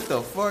Juicy. What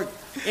the fuck?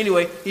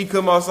 Anyway, he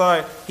come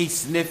outside. He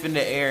sniffing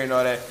the air and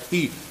all that.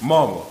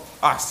 Mama,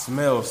 I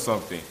smell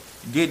something.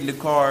 Get in the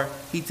car,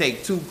 he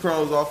take 2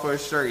 crumbs off her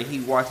shirt and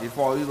he watch it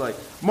fall. He's like,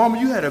 Mama,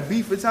 you had a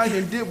beef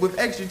Italian dip with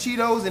extra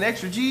Cheetos and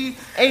extra cheese?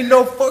 Ain't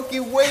no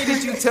fucking way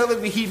that you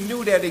telling me he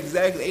knew that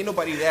exactly. Ain't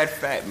nobody that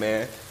fat,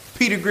 man.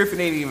 Peter Griffin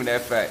ain't even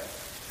that fat.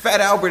 Fat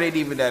Albert ain't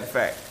even that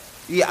fat.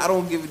 Yeah, I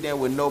don't give a damn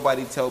what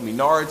nobody tell me.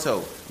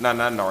 Naruto. Nah,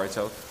 not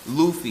Naruto.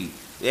 Luffy.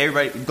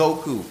 Everybody,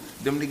 Goku.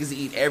 Them niggas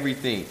eat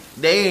everything.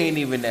 They ain't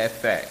even that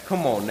fat.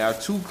 Come on now,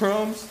 2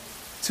 crumbs?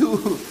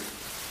 2...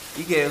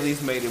 You could at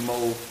least made it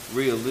more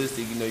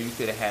realistic. You know, you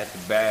could have had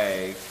the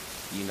bag,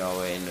 you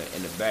know, in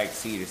the back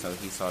seat or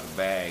something. He saw the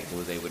bag and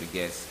was able to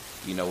guess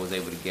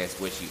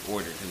what she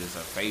ordered because it's her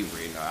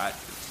favorite. You know, I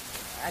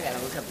gotta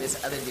look up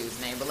this other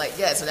dude's name, but like,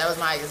 yeah. So that was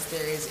my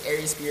experience.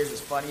 Aries Spears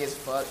was funny as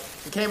fuck.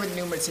 He came with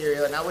new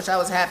material, and which I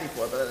was happy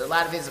for. But a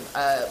lot of his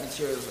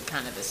materials were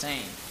kind of the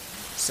same.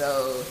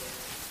 So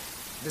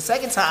the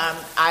second time,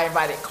 I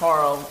invited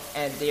Carl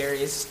and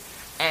Darius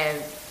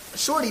and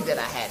Shorty that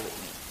I had with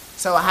me.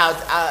 So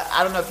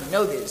I don't know if you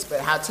know this, but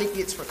how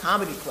tickets for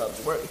comedy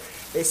clubs work,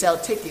 they sell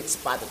tickets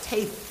by the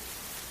table.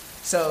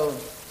 So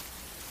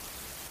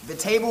the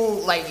table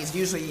like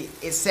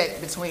is set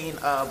between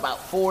about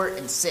 4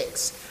 and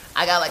 6.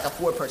 I got like a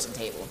 4-person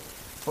table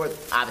for the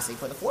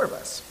 4 of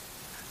us.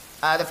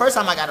 The first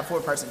time I got a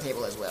 4-person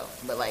table as well,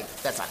 but like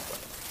that's not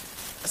important.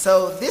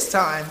 So this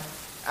time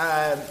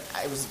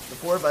it was the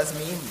 4 of us,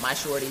 me, my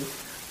shorty,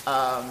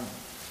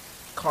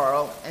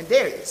 Carl, and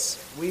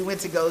Darius. We went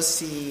to go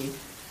see.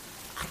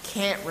 I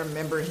can't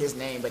remember his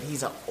name, but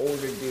he's an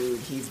older dude.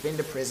 He's been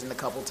to prison a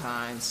couple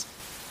times.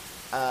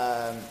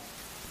 I'm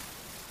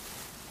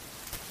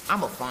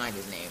going to find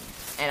his name,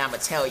 and I'm going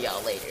to tell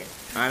y'all later.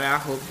 And I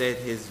hope that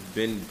his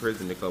been in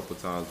prison a couple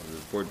times is an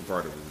important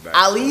part of his backstory.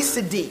 Ali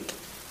Sadiq.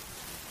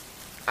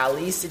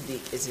 Ali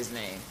Sadiq is his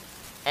name.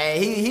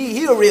 And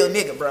he a real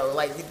nigga, bro.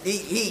 Like,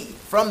 he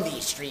from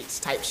these streets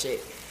type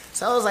shit.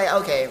 So I was like,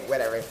 okay,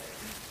 whatever.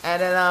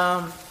 And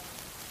then,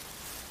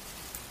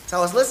 so I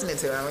was listening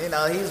to him, you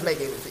know, he was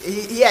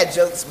he had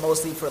jokes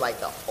mostly for, like,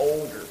 the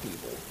older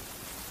people.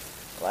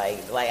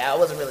 Like I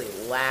wasn't really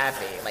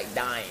laughing, like,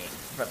 dying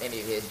from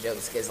any of his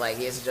jokes, because, like,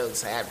 his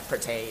jokes had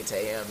pertained to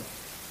him.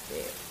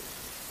 Yeah.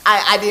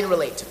 I didn't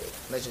relate to it.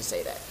 Let's just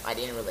say that. I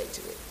didn't relate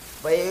to it.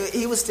 But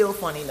he was still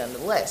funny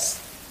nonetheless.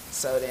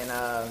 So then,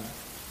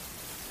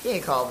 he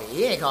didn't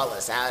call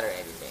us out or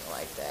anything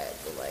like that.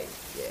 But, like,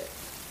 yeah,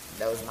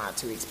 that was my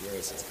 2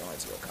 experiences going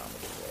to a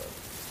comedy club.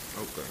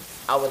 Okay.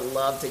 I would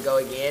love to go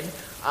again,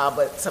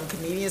 but some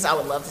comedians I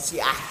would love to see.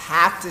 I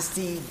have to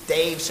see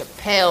Dave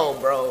Chappelle,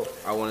 bro.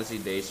 I want to see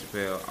Dave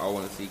Chappelle. I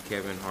want to see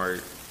Kevin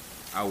Hart.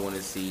 I want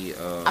to see.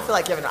 I feel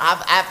like Kevin.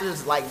 After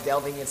like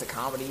delving into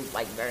comedy,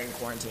 like during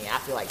quarantine, I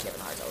feel like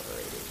Kevin Hart's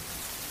overrated.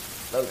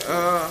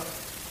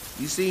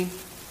 You see,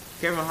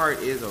 Kevin Hart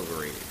is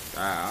overrated.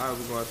 I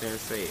would go out there and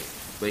say it,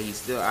 but he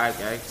still. I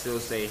still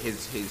say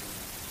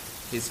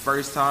his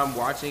first time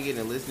watching it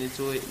and listening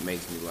to it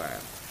makes me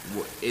laugh.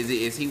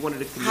 Is he one of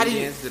the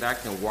comedians that I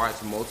can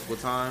watch multiple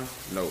times?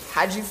 No.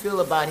 How'd you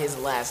feel about his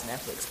last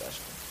Netflix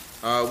special?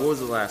 What was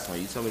the last one?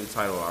 You told me the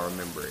title. I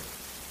remember it.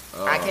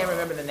 I can't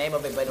remember the name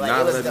of it, but like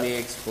not it was. Let me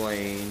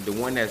explain. The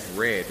one that's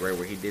red, right,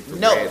 where he did the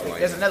red. No,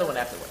 there's another one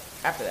after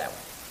that one.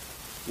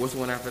 What's the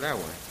one after that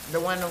one? The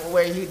one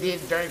where he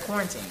did during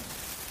quarantine.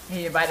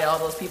 He invited all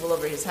those people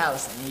over his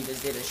house, and he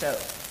just did a show.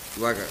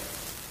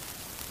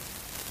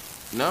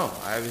 No,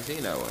 I haven't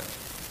seen that one.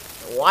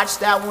 Watch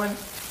that one,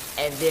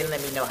 and then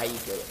let me know how you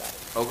feel about it.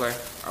 Okay,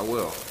 I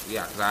will.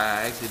 Yeah, because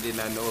I actually did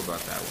not know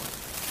about that one.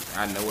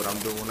 I know what I'm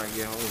doing when I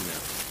get home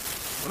now.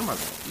 What am I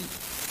going to eat?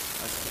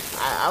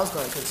 I was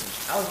going to cook some.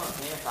 I was going to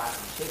pan fry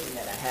some chicken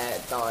that I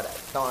had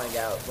thawing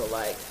out, but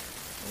like,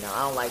 you know,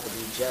 I don't like to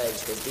be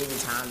judged because any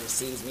time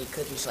she sees me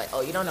cooking, she's like,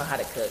 "Oh, you don't know how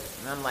to cook,"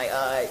 and I'm like,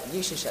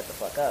 you should shut the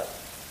fuck up."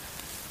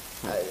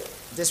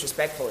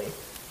 Disrespectfully.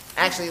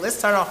 Actually, let's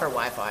turn off her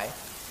Wi-Fi.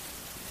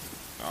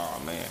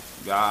 Oh man,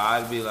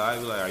 I'd be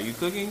like, are you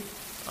cooking?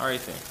 All right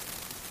then.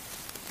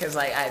 Cause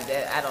like I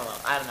don't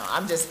know.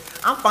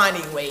 I'm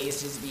finding ways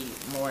to just be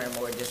more and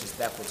more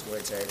disrespectful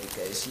towards her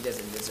because she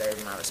doesn't deserve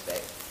my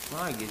respect.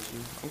 Well, I get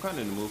you. I'm kind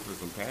of in the mood for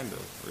some panda,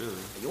 really.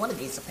 You want to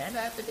get some panda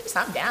after this?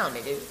 I'm down,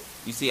 nigga.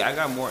 You see, I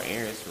got more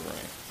errands to run.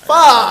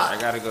 Fuck! I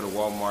gotta go to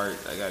Walmart.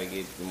 I gotta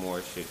get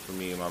more shit for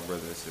me and my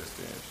brother and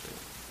sister and shit.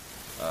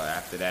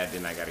 After that,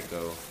 then I gotta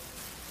go.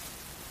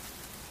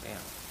 Damn.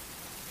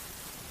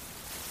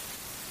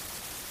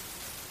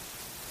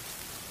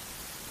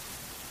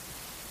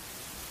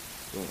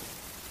 Boom.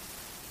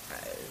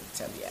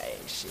 Tell me I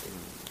ain't shit.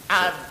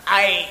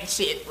 I ain't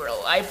shit,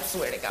 bro. I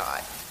swear to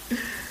God.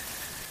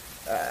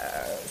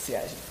 See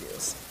how she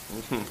feels.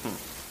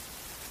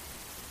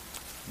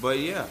 But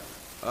yeah,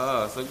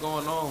 so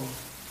going on.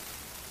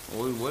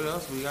 What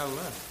else we got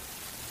left?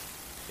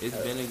 It's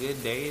been a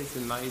good day. It's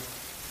a nice,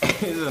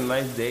 it's a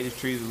nice day. The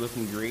trees are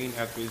looking green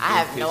after. It's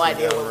I have no pissing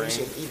idea down what we rain.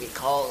 should even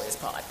call this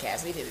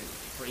podcast. We didn't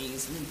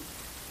breeze.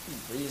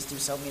 We breezed through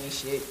so many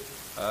shit.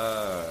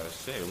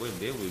 Shit. What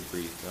did we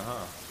breathe?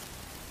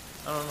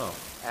 I don't know.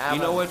 I You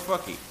know don't- what?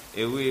 Fuck it.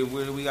 If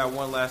we got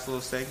one last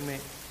little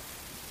segment.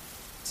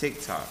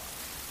 TikTok.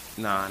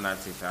 Nah,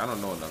 not TikTok. I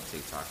don't know enough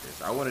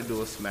TikTokers. I want to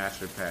do a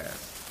smash or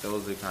pass.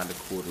 Those are kind of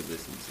cool to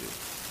listen to.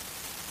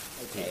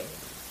 Okay.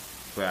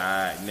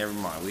 But never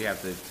mind. We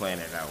have to plan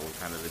it out what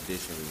kind of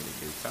addition we're gonna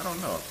do. So I don't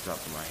know off the top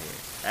of my head.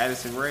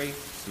 Addison Rae,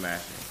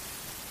 smashing.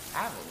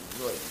 I haven't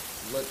really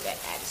looked at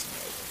Addison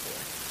Rae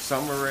before.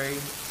 Summer Rae,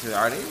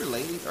 are they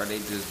related or they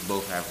just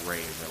both have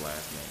Rae as their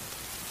last name?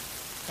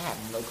 I have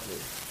no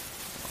clue.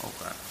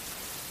 Okay.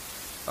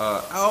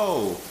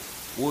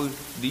 Well,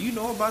 do you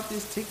know about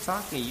this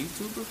TikTok and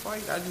YouTuber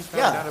fight? I just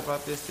found out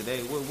about this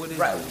today. What is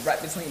Right, this? right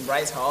between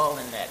Bryce Hall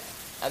and that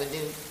other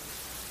dude.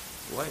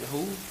 What?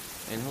 Who?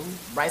 And who?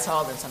 Bryce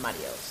Hall and somebody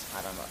else.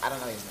 I don't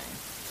know his name.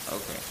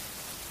 Okay.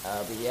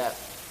 But yeah.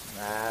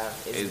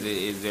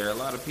 Is there a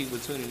lot of people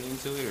tuning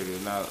into it, or there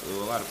not? A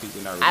lot of people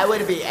not. Really I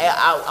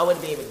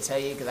wouldn't be able to tell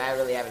you because I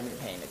really haven't been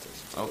paying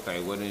attention.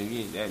 Okay, well then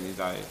that means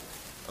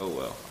oh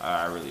well,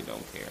 I really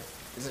don't care.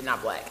 This is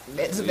not black.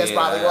 That's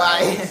probably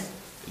why.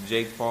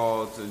 Jake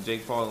Paul and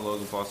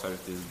Logan Paul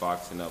started this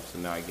boxing up, so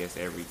now I guess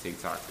every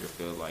TikToker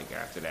feels like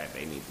after that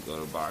they need to go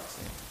to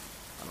boxing.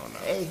 I don't know.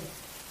 Hey,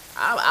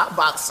 I'll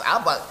box.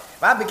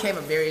 If I became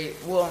a very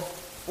well.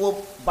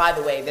 By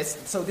the way,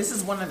 this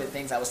is one of the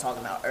things I was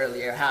talking about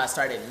earlier. How I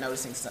started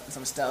noticing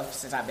some stuff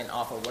since I've been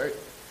off of work.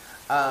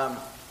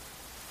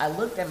 I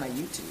looked at my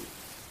YouTube,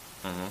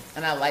 and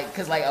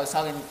because I was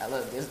talking.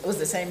 It was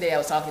the same day I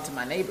was talking to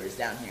my neighbors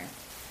down here,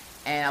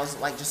 and I was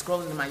like just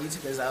scrolling to my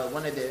YouTube because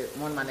one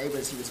of my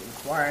neighbors, he was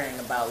inquiring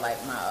about like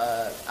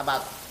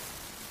my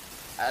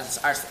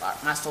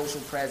my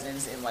social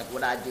presence and like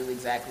what I do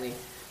exactly.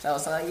 So I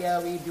was like, yeah,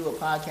 we do a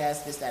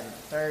podcast, this, that, and the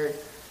third.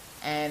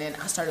 And then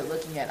I started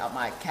looking at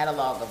my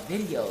catalog of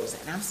videos,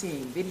 and I'm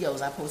seeing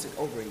videos I posted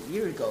over a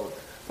year ago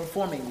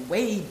performing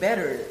way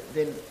better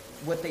than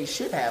what they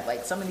should have.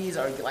 Like some of these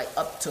are like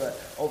up to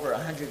over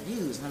 100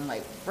 views, and I'm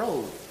like,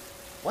 bro,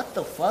 what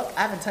the fuck?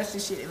 I haven't touched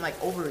this shit in like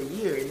over a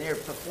year, and they're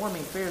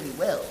performing fairly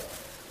well.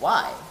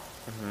 Why?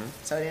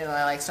 So then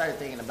I like started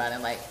thinking about it.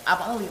 Like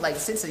I've only like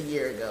since a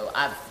year ago,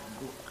 I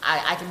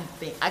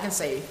can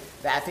say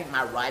that I think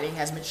my writing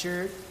has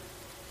matured.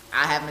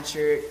 I have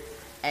matured.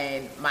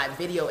 And my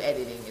video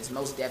editing is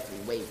most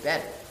definitely way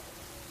better.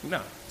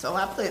 No. So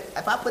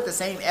if I put the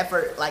same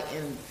effort like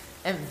in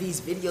these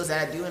videos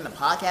that I do in the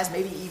podcast,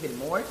 maybe even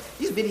more,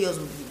 these videos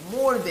will be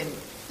more than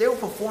they'll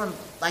perform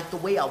like the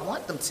way I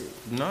want them to.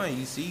 No,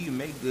 you see, you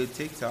make good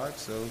TikToks,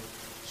 so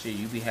shit,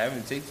 you be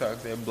having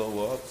TikToks that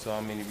blow up. So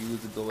I mean, if you was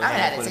to go I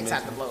ahead haven't had and a put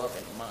TikTok them to blow up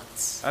in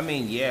months. I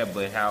mean, yeah,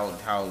 but how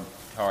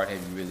hard have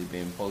you really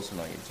been posting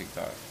on your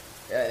TikTok?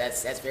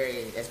 That's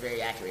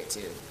very accurate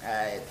too.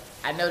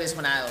 I notice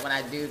when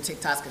I do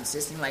TikToks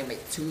consistently, like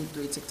make 2-3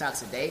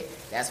 TikToks a day,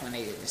 that's when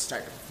they just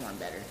start to perform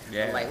better.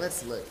 Yeah. But like,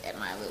 let's look at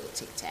my little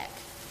TikTok.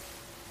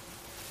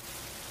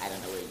 I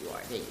don't know where you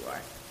are. There you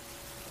are.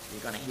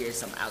 You're gonna hear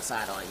some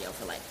outside audio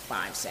for like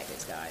 5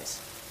 seconds,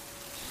 guys.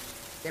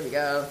 There we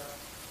go.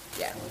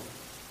 Yeah.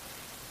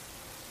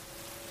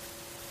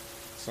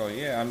 So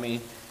yeah, I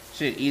mean,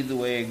 shit. Either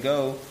way it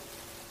go,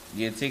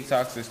 your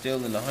TikToks are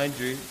still in the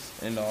hundreds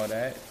and all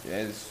that.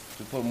 As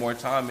to put more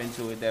time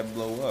into it, that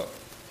blow up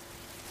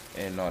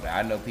and all that.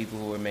 I know people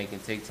who are making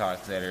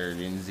TikToks that are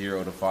in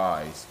 0 to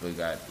 5s, but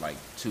got like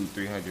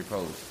 200-300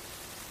 posts.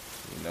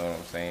 You know what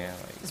I'm saying?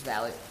 Like, It's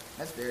valid.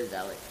 That's very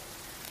valid.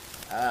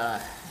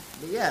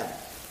 But yeah.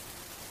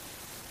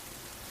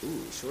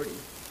 Ooh, shorty.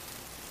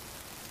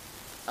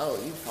 Oh,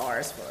 you far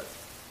as fuck.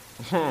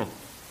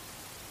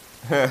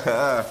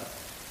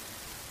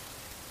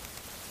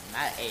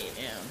 Not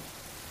A&M.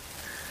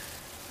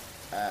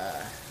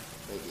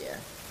 But yeah.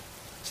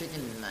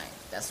 Chicken tonight.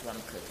 That's what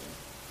I'm cooking.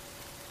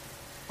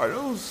 Are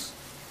those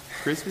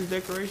Christmas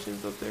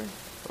decorations up there?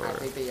 Or? I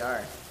think they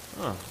are.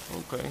 Oh,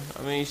 okay.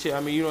 I mean, shit. I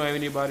mean, you don't have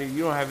anybody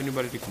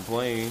to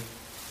complain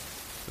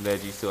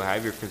that you still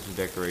have your Christmas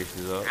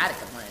decorations up. I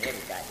complain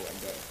every goddamn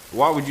day.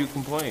 Why would you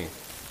complain?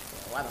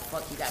 Why the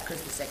fuck you got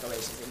Christmas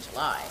decorations in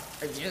July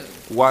or June?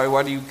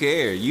 Why do you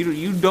care?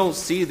 You don't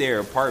see their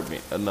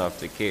apartment enough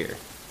to care.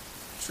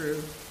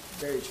 True.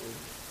 Very true.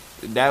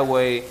 That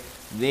way,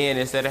 then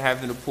instead of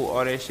having to pull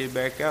all that shit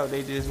back out,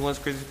 they just, once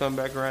Christmas come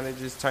back around, they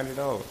just turn it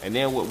off. And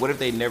then what if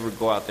they never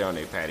go out there on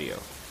their patio?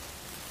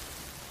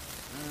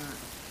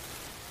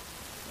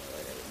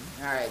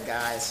 All right,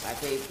 guys. I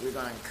think we're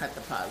gonna cut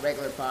the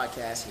regular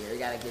podcast here. We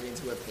gotta get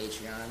into a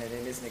Patreon, and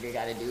then this nigga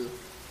gotta do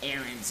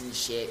errands and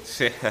shit.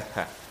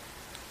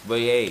 But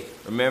hey,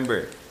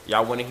 remember,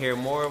 y'all want to hear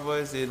more of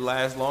us? It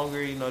lasts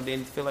longer.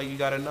 Didn't feel like you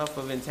got enough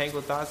of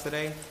Entangled Thoughts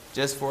today?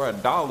 Just for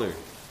 $1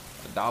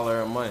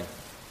 a month,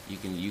 you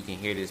can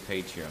hear this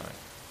Patreon.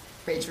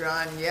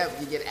 Patreon, yep.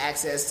 You get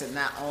access to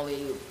not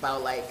only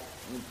about like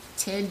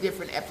 10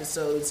 different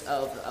episodes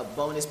of a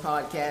bonus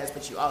podcast,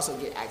 but you also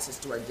get access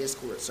to our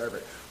Discord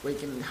server where you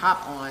can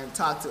hop on,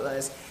 talk to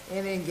us,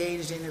 and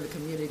engage into the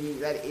community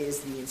that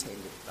is the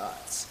Entangled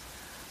Thoughts.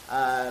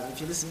 If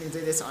you're listening to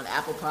this on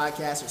Apple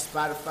Podcasts or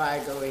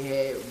Spotify, go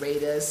ahead,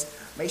 rate us.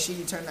 Make sure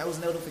you turn those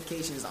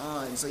notifications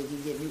on so you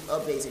can get new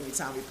updates every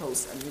time we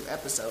post a new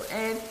episode.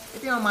 And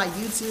if you're on my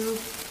YouTube,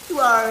 you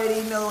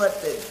already know what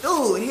to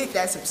do. Hit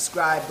that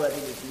subscribe button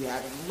if you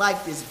haven't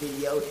liked this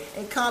video,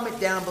 and comment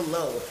down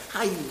below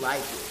how you like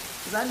it.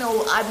 Because I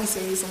know I be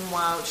saying some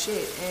wild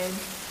shit, and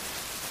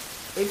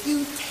if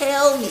you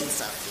tell me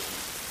something,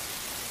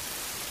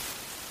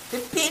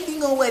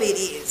 depending on what it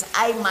is,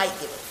 I might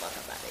give a fuck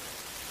about it.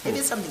 If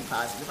it's something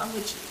positive, I'm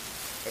with you.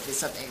 If it's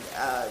something,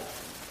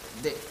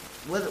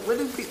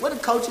 what do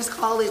coaches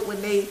call it when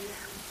they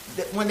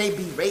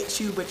berate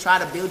you but try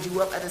to build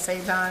you up at the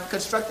same time?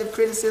 Constructive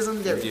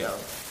criticism. There we go.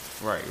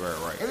 Right.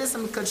 If it's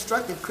some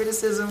constructive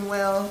criticism,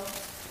 well,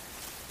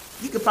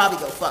 you could probably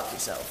go fuck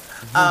yourself.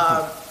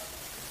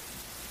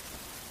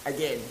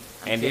 Again.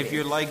 I'm kidding. If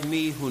you're like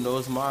me, who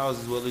knows Miles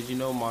as well as you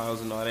know Miles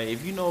and all that,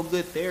 if you know a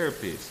good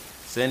therapist,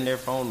 send their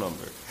phone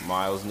number.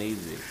 Miles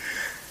needs it.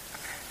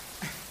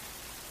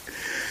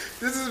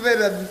 This has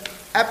been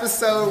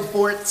episode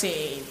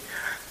 14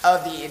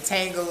 of the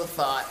Entangled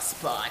Thoughts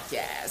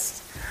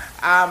podcast.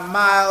 I'm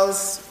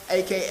Miles,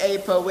 a.k.a.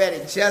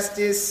 Poetic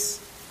Justice.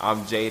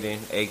 I'm Jaden,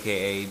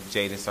 a.k.a.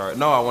 Jaden Sorry.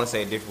 No, I want to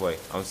say it a different way.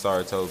 I'm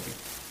Sorry Toby.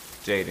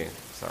 Jaden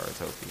Sorry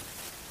Toby.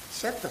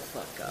 Shut the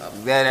fuck up.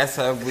 That's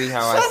how I say it.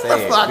 Shut the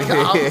fuck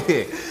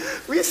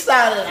up. We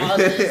started all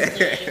this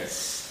shit.